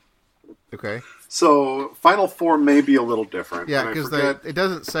occur. Okay. So final four may be a little different. Yeah, because it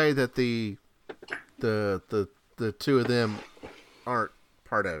doesn't say that the two of them aren't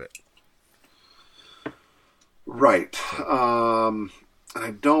part of it. Right. And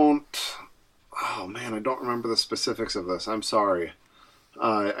I don't. Oh man, I don't remember the specifics of this. I'm sorry.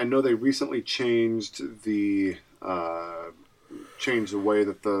 I know they recently changed the way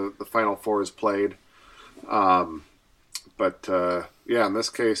that the final four is played. But in this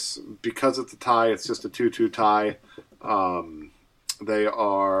case, because it's a tie, it's just a 2-2 tie. They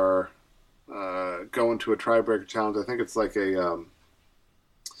are going to a tiebreaker challenge. I think it's like I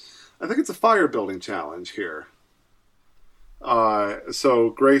think it's a fire building challenge here.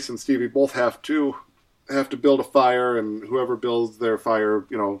 So Grace and Stevie both have to build a fire, and whoever builds their fire,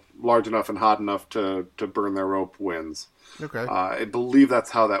 large enough and hot enough to burn their rope wins. Okay. I believe that's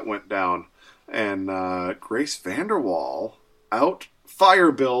how that went down. And Grace Vanderwall out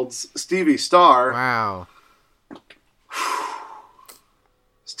fire builds Stevie Star. Wow.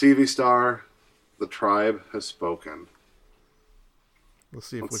 Stevie Star, the tribe has spoken. Let's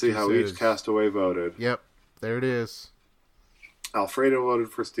see how each castaway voted. Yep, there it is. Alfredo voted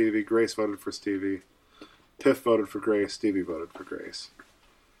for Stevie. Grace voted for Stevie. Piff voted for Grace. Stevie voted for Grace.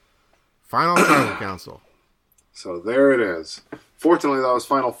 Final tribal council. So there it is. Fortunately, that was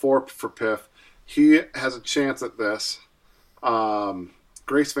final four for Piff. He has a chance at this.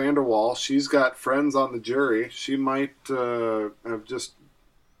 Grace Vanderwall, she's got friends on the jury. She might have just,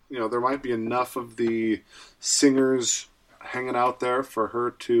 there might be enough of the singers hanging out there for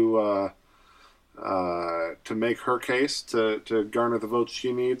her to make her case to garner the votes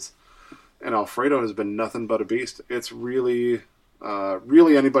she needs. And Alfredo has been nothing but a beast. It's really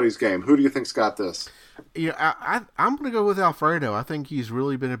anybody's game. Who do you think's got this? Yeah, I'm going to go with Alfredo. I think he's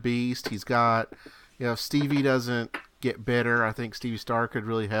really been a beast. He's got, if Stevie doesn't get better, I think Stevie Star could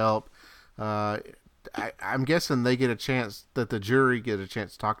really help. I'm guessing they get a chance, that the jury get a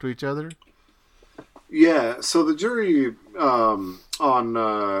chance to talk to each other. Yeah, so the jury, on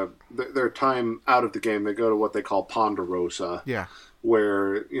their time out of the game, they go to what they call Ponderosa. Yeah.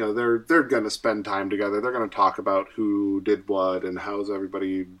 Where, they're going to spend time together. They're going to talk about who did what and how's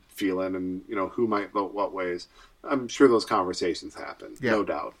everybody feeling and, who might vote what ways. I'm sure those conversations happen, no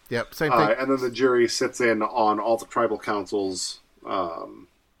doubt. Yep, same thing. And then the jury sits in on all the tribal councils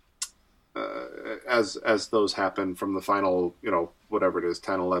as those happen from the final, whatever it is,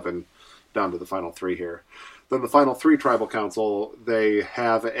 10, 11, down to the final 3 here. Then the final 3 tribal council, they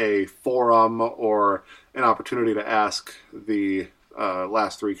have a forum or an opportunity to ask the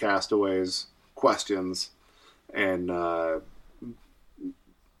last 3 castaways questions and,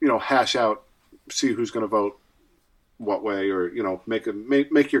 hash out, see who's going to vote what way or,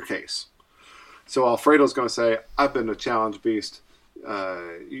 make your case. So Alfredo's going to say, I've been a challenge beast.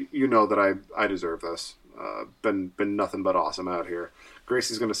 You know that I deserve this. Been nothing but awesome out here. Grace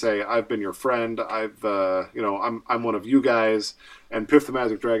is going to say, I've been your friend. I'm one of you guys. And Piff the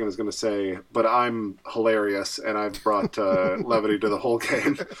Magic Dragon is going to say, but I'm hilarious and I've brought levity to the whole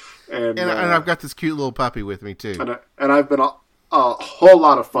game. And I've got this cute little puppy with me too. And I've been a whole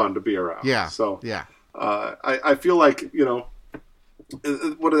lot of fun to be around. Yeah. So yeah. I feel like,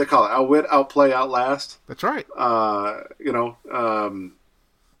 what do they call it? Outwit, outplay, outlast. That's right.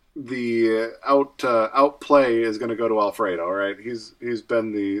 The outplay is going to go to Alfredo, right? He's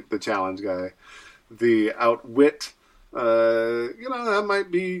been the challenge guy. The outwit, that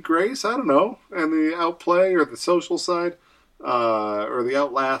might be Grace. I don't know. And the outplay or the social side, or the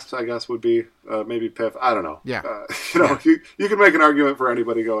outlast, I guess would be maybe Piff. I don't know. Yeah. You can make an argument for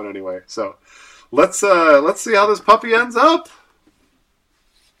anybody going anyway. So let's see how this puppy ends up.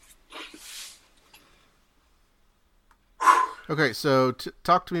 Okay, so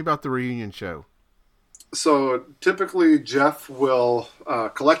talk to me about the reunion show. So typically Jeff will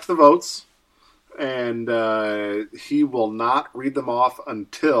collect the votes, and he will not read them off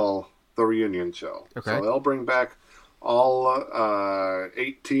until the reunion show. Okay. So they'll bring back all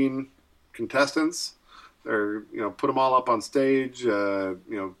 18 contestants. They're put them all up on stage.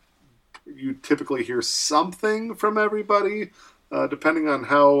 You typically hear something from everybody. Depending on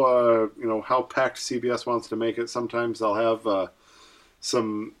how packed CBS wants to make it, sometimes they'll have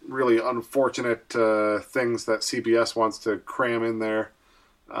some really unfortunate things that CBS wants to cram in there,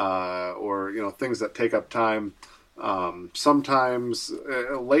 or things that take up time. Sometimes,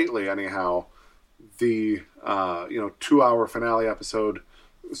 lately anyhow, the 2-hour finale episode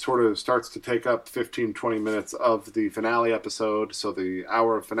sort of starts to take up 15-20 minutes of the finale episode. So the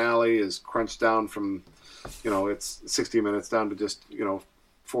hour of finale is crunched down from it's 60 minutes down to just,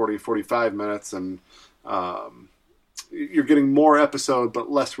 40, 45 minutes. And you're getting more episode,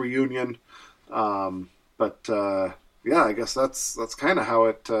 but less reunion. I guess that's kind of how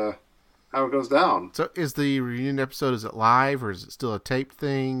it goes down. So is the reunion episode, is it live or is it still a taped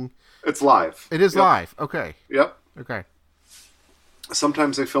thing? It's live. It is live. Okay. Yep. Okay.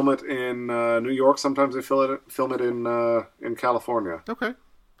 Sometimes they film it in New York. Sometimes they film it in California. Okay.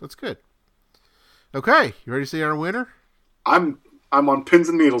 That's good. Okay, you ready to see our winner? I'm on pins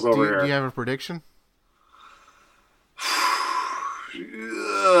and needles over here. Do you have a prediction?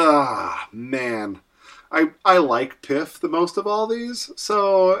 Man, I like Piff the most of all these,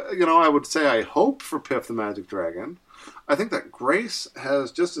 so I would say I hope for Piff the Magic Dragon. I think that Grace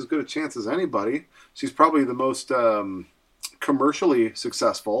has just as good a chance as anybody. She's probably the most commercially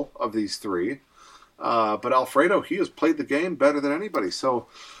successful of these 3. But Alfredo, he has played the game better than anybody. So,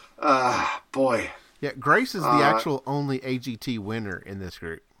 boy. Yeah, Grace is the actual only AGT winner in this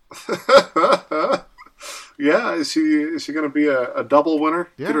group. Yeah, is she going to be a double winner?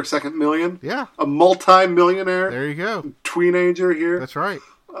 Yeah. Get her second million? Yeah. A multi-millionaire? There you go. Tweenager here? That's right.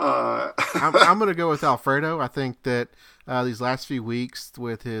 I'm going to go with Alfredo. I think that these last few weeks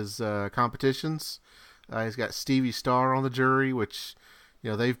with his competitions, He's got Stevie Starr on the jury, which,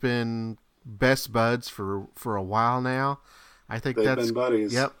 they've been best buds for a while now. I think they've that's been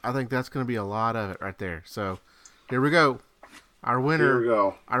buddies. Yep, I think that's going to be a lot of it right there. So here we go. Our winner. Here we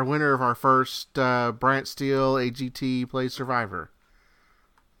go. Our winner of our first Brant Steel AGT Play Survivor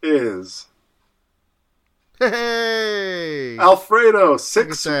is Hey! Alfredo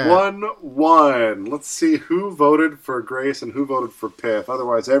 611. Let's see who voted for Grace and who voted for Piff.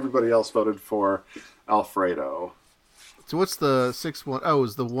 Otherwise, everybody else voted for Alfredo. So what's the 6-1? Oh,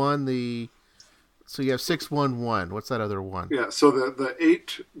 is the one the... So you have 611. What's that other one? Yeah, so the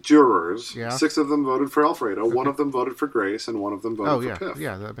 8 jurors, Yeah. 6 of them voted for Alfredo, Okay. 1 of them voted for Grace, and 1 of them voted for Piff.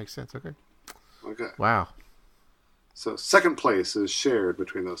 Yeah, that makes sense. Okay. Okay. Wow. So second place is shared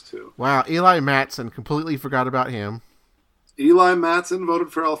between those two. Wow, Eli Matson, completely forgot about him. Eli Matson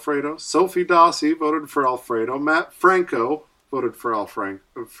voted for Alfredo. Sophie Dossie voted for Alfredo. Matt Franco voted for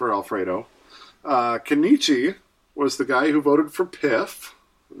Alfredo. Kenichi was the guy who voted for Piff.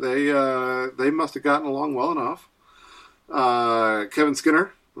 They must have gotten along well enough. Kevin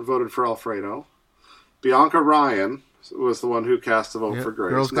Skinner voted for Alfredo. Bianca Ryan was the one who cast the vote for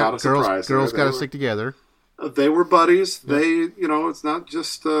Grace. Not a surprise. Girls got to stick together. They were buddies. Yep. It's not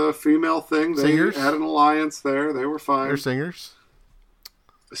just a female thing. They Singers? had an alliance there. They were fine. They're singers.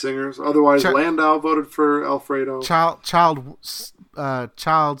 Otherwise, Landau voted for Alfredo. Child's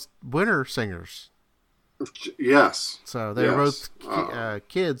winner singers. Yes. So they were both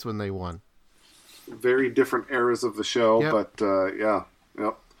kids when they won. Very different eras of the show, Yep. but yeah.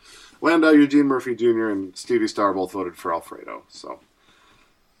 Yep. Landau, Eugene Murphy Jr., and Stevie Starr both voted for Alfredo. So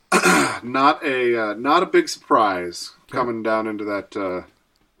not a big surprise coming down into that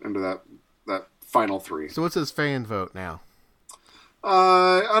final 3. So what's his fan vote now?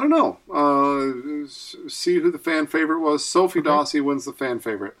 I don't know. See who the fan favorite was. Sophie Dossie wins the fan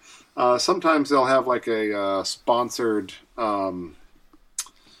favorite. Sometimes they'll have like a sponsored, the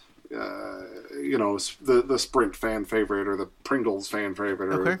Sprint fan favorite or the Pringles fan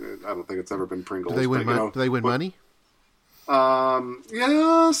favorite. Or, I don't think it's ever been Pringles. Do they win money?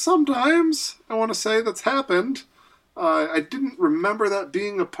 Yeah, sometimes. I want to say that's happened. I didn't remember that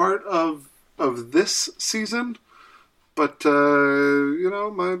being a part of this season. But,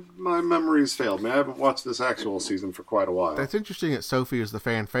 my memories failed me. I haven't watched this actual season for quite a while. That's interesting that Sophie is the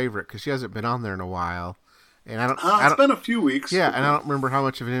fan favorite because she hasn't been on there in a while. And It's been a few weeks. Yeah, and I don't remember how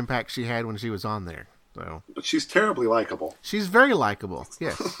much of an impact she had when she was on there. So, but she's terribly likable. She's very likable.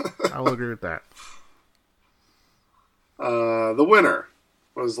 Yes, I will agree with that. The winner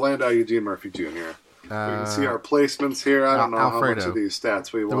was Landau Eugene Murphy Jr. We can see our placements here. I don't know Alfredo. How much of these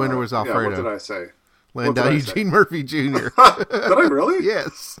stats we want. The winner was Alfredo. Yeah, what did I say? Landau Eugene Murphy Jr. Did I really?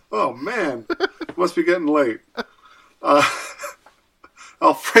 Yes. Oh, man. Must be getting late.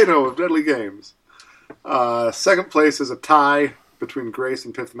 Alfredo of Deadly Games. Second place is a tie between Grace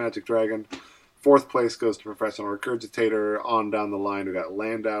and Piff the Magic Dragon. Fourth place goes to Professional Regurgitator. On down the line, we got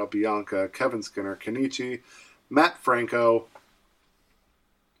Landau, Bianca, Kevin Skinner, Kenichi, Matt Franco,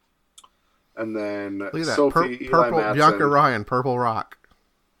 and then Sophie, Eli Matson. Bianca Ryan, Purple Rock.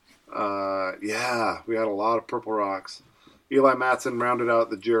 Yeah, we had a lot of Purple Rocks. Eli Matson rounded out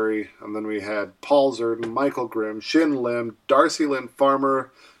the jury, and then we had Paul Zerden, Michael Grimm, Shin Lim, Darcy Lynn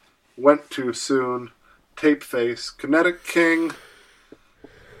Farmer, Went Too Soon, Tape Face, Kinetic King,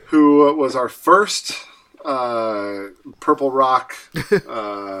 who was our first Purple Rock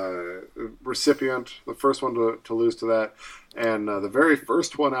recipient, the first one to lose to that. And the very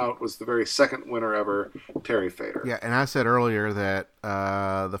first one out was the very second winner ever, Terry Fader. Yeah, and I said earlier that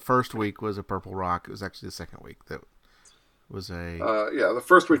the first week was a Purple Rock. It was actually the second week that was a... the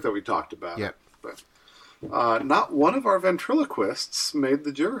first week that we talked about it. But not one of our ventriloquists made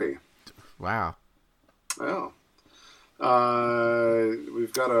the jury. Wow. Yeah.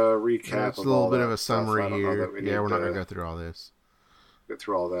 We've got a recap. It's a little bit of a summary here. We're not going to go through all this. Get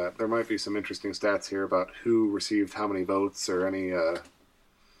through all that. There might be some interesting stats here about who received how many votes or any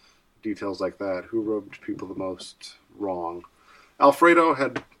details like that. Who rubbed people the most wrong. Alfredo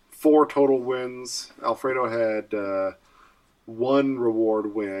had 4 total wins. Alfredo had 1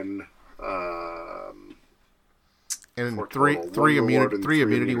 reward win. And three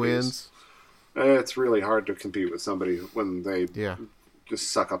immunity wins. It's really hard to compete with somebody when they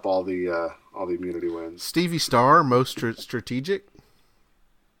just suck up all the immunity wins. Stevie Starr, most strategic.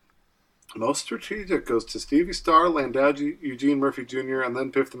 Most strategic goes to Stevie Starr, Landau Eugene Murphy Jr., and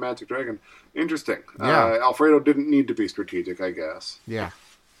then Piff the Magic Dragon. Interesting. Yeah. Alfredo didn't need to be strategic, I guess. Yeah.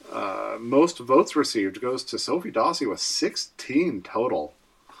 Most votes received goes to Sophie Dossie with 16 total.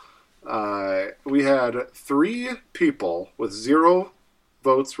 We had 3 people with 0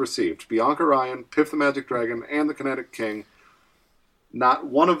 votes received. Bianca Ryan, Piff the Magic Dragon, and the Kinetic King. Not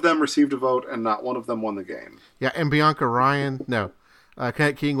one of them received a vote, and not one of them won the game. Yeah, and Bianca Ryan, no.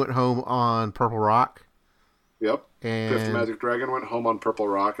 Kinetic King went home on Purple Rock. Yep. And Piff the Magic Dragon went home on Purple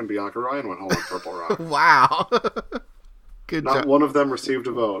Rock, and Bianca Ryan went home on Purple Rock. Wow. Good job. Not one of them received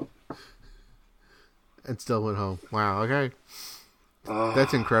a vote. And still went home. Wow, okay.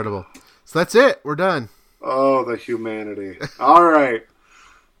 That's incredible. So that's it. We're done. Oh, the humanity. All right.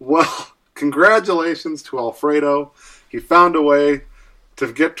 Well, congratulations to Alfredo. He found a way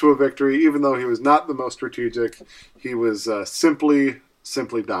to get to a victory, even though he was not the most strategic. He was simply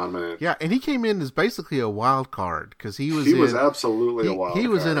dominant. Yeah, and he came in as basically a wild card because he was absolutely a wild card. He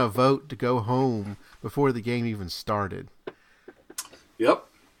was in a vote to go home before the game even started. Yep.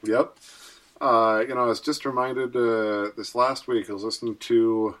 I was just reminded this last week. I was listening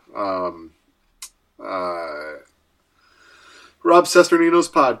to Rob Sesternino's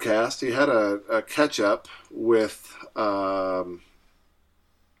podcast. He had a catch up with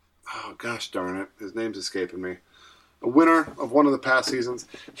oh gosh darn it, his name's escaping me. A winner of one of the past seasons.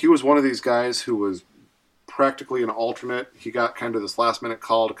 He was one of these guys who was practically an alternate. He got kind of this last minute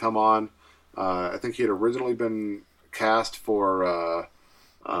call to come on. I think he had originally been cast for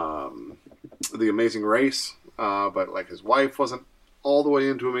The Amazing Race, but like his wife wasn't all the way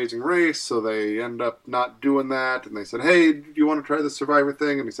into Amazing Race, so they end up not doing that. And they said, "Hey, do you want to try the Survivor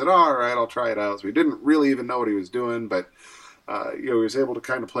thing?" And he said, "All right, I'll try it out." So he didn't really even know what he was doing, but he was able to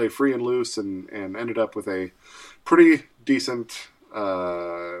kind of play free and loose, and ended up with a pretty decent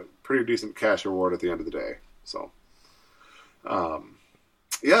cash reward at the end of the day. So,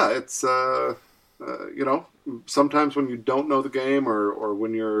 it's sometimes when you don't know the game, or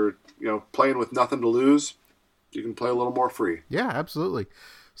when you're playing with nothing to lose, you can play a little more free. Yeah, absolutely.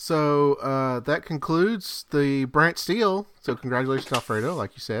 So that concludes the Brant Steel. So congratulations, Alfredo,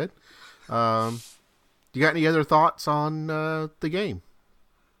 like you said. You got any other thoughts on the game?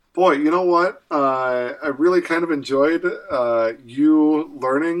 Boy, you know what? I really kind of enjoyed you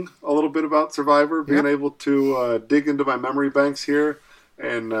learning a little bit about Survivor, being able to dig into my memory banks here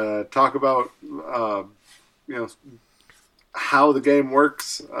and talk about how the game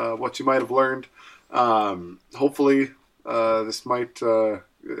works, what you might have learned. Hopefully, this might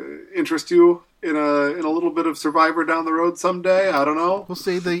interest you in a little bit of Survivor down the road someday. I don't know. We'll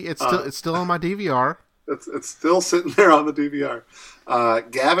see. It's still on my DVR. It's still sitting there on the DVR.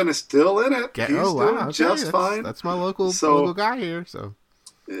 Gavin is still in it. He's doing just fine. That's my local guy here. So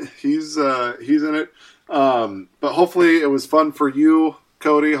he's in it. But hopefully it was fun for you,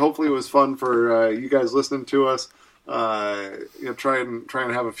 Cody. Hopefully it was fun for you guys listening to us. Try and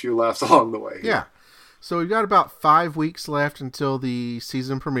have a few laughs along the way. Yeah. So we've got about 5 weeks left until the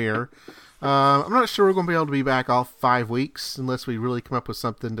season premiere. I'm not sure we're going to be able to be back all 5 weeks unless we really come up with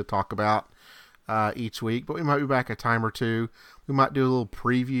something to talk about each week. But we might be back a time or two. We might do a little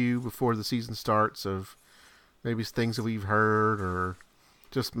preview before the season starts of maybe things that we've heard or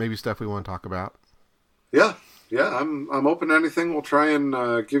just maybe stuff we want to talk about. Yeah. I'm open to anything. We'll try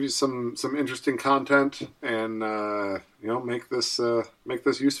and give you some interesting content and make this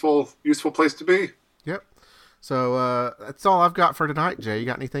useful place to be. Yep. So that's all I've got for tonight. Jay, you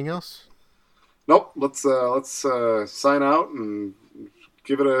got anything else? Nope. Let's sign out and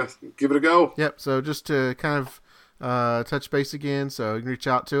give it a go. Yep. So just to kind of touch base again, so you can reach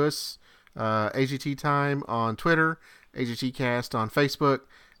out to us. AGT Time on Twitter, AGTcast on Facebook,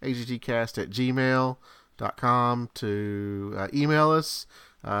 AGTcast@gmail.com to email us.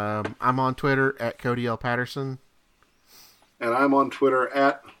 I'm on Twitter at Cody L. Patterson. And I'm on Twitter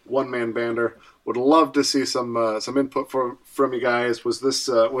at OneManBander. Would love to see some input from you guys. Was this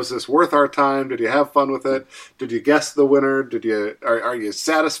worth our time? Did you have fun with it? Did you guess the winner? Are you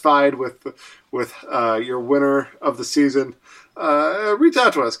satisfied with your winner of the season? Reach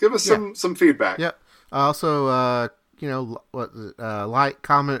out to us. Give us some feedback. Yep. Also, like,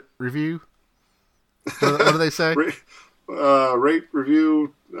 comment, review. What do they say? Rate,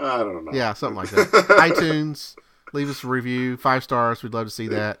 review. I don't know. Yeah, something like that. iTunes. Leave us a review, 5 stars. We'd love to see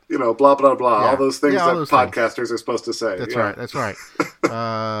that. Blah, blah, blah. Yeah. All those things that podcasters are supposed to say. That's right. That's right.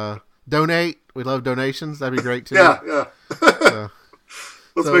 Donate. We love donations. That'd be great, too. Yeah.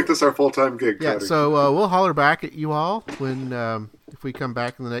 Let's make this our full-time gig, Yeah, Cody. So we'll holler back at you all when if we come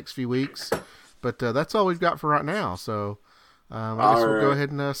back in the next few weeks. But that's all we've got for right now. So I guess we'll go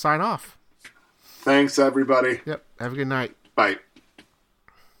ahead and sign off. Thanks, everybody. Yep. Have a good night. Bye.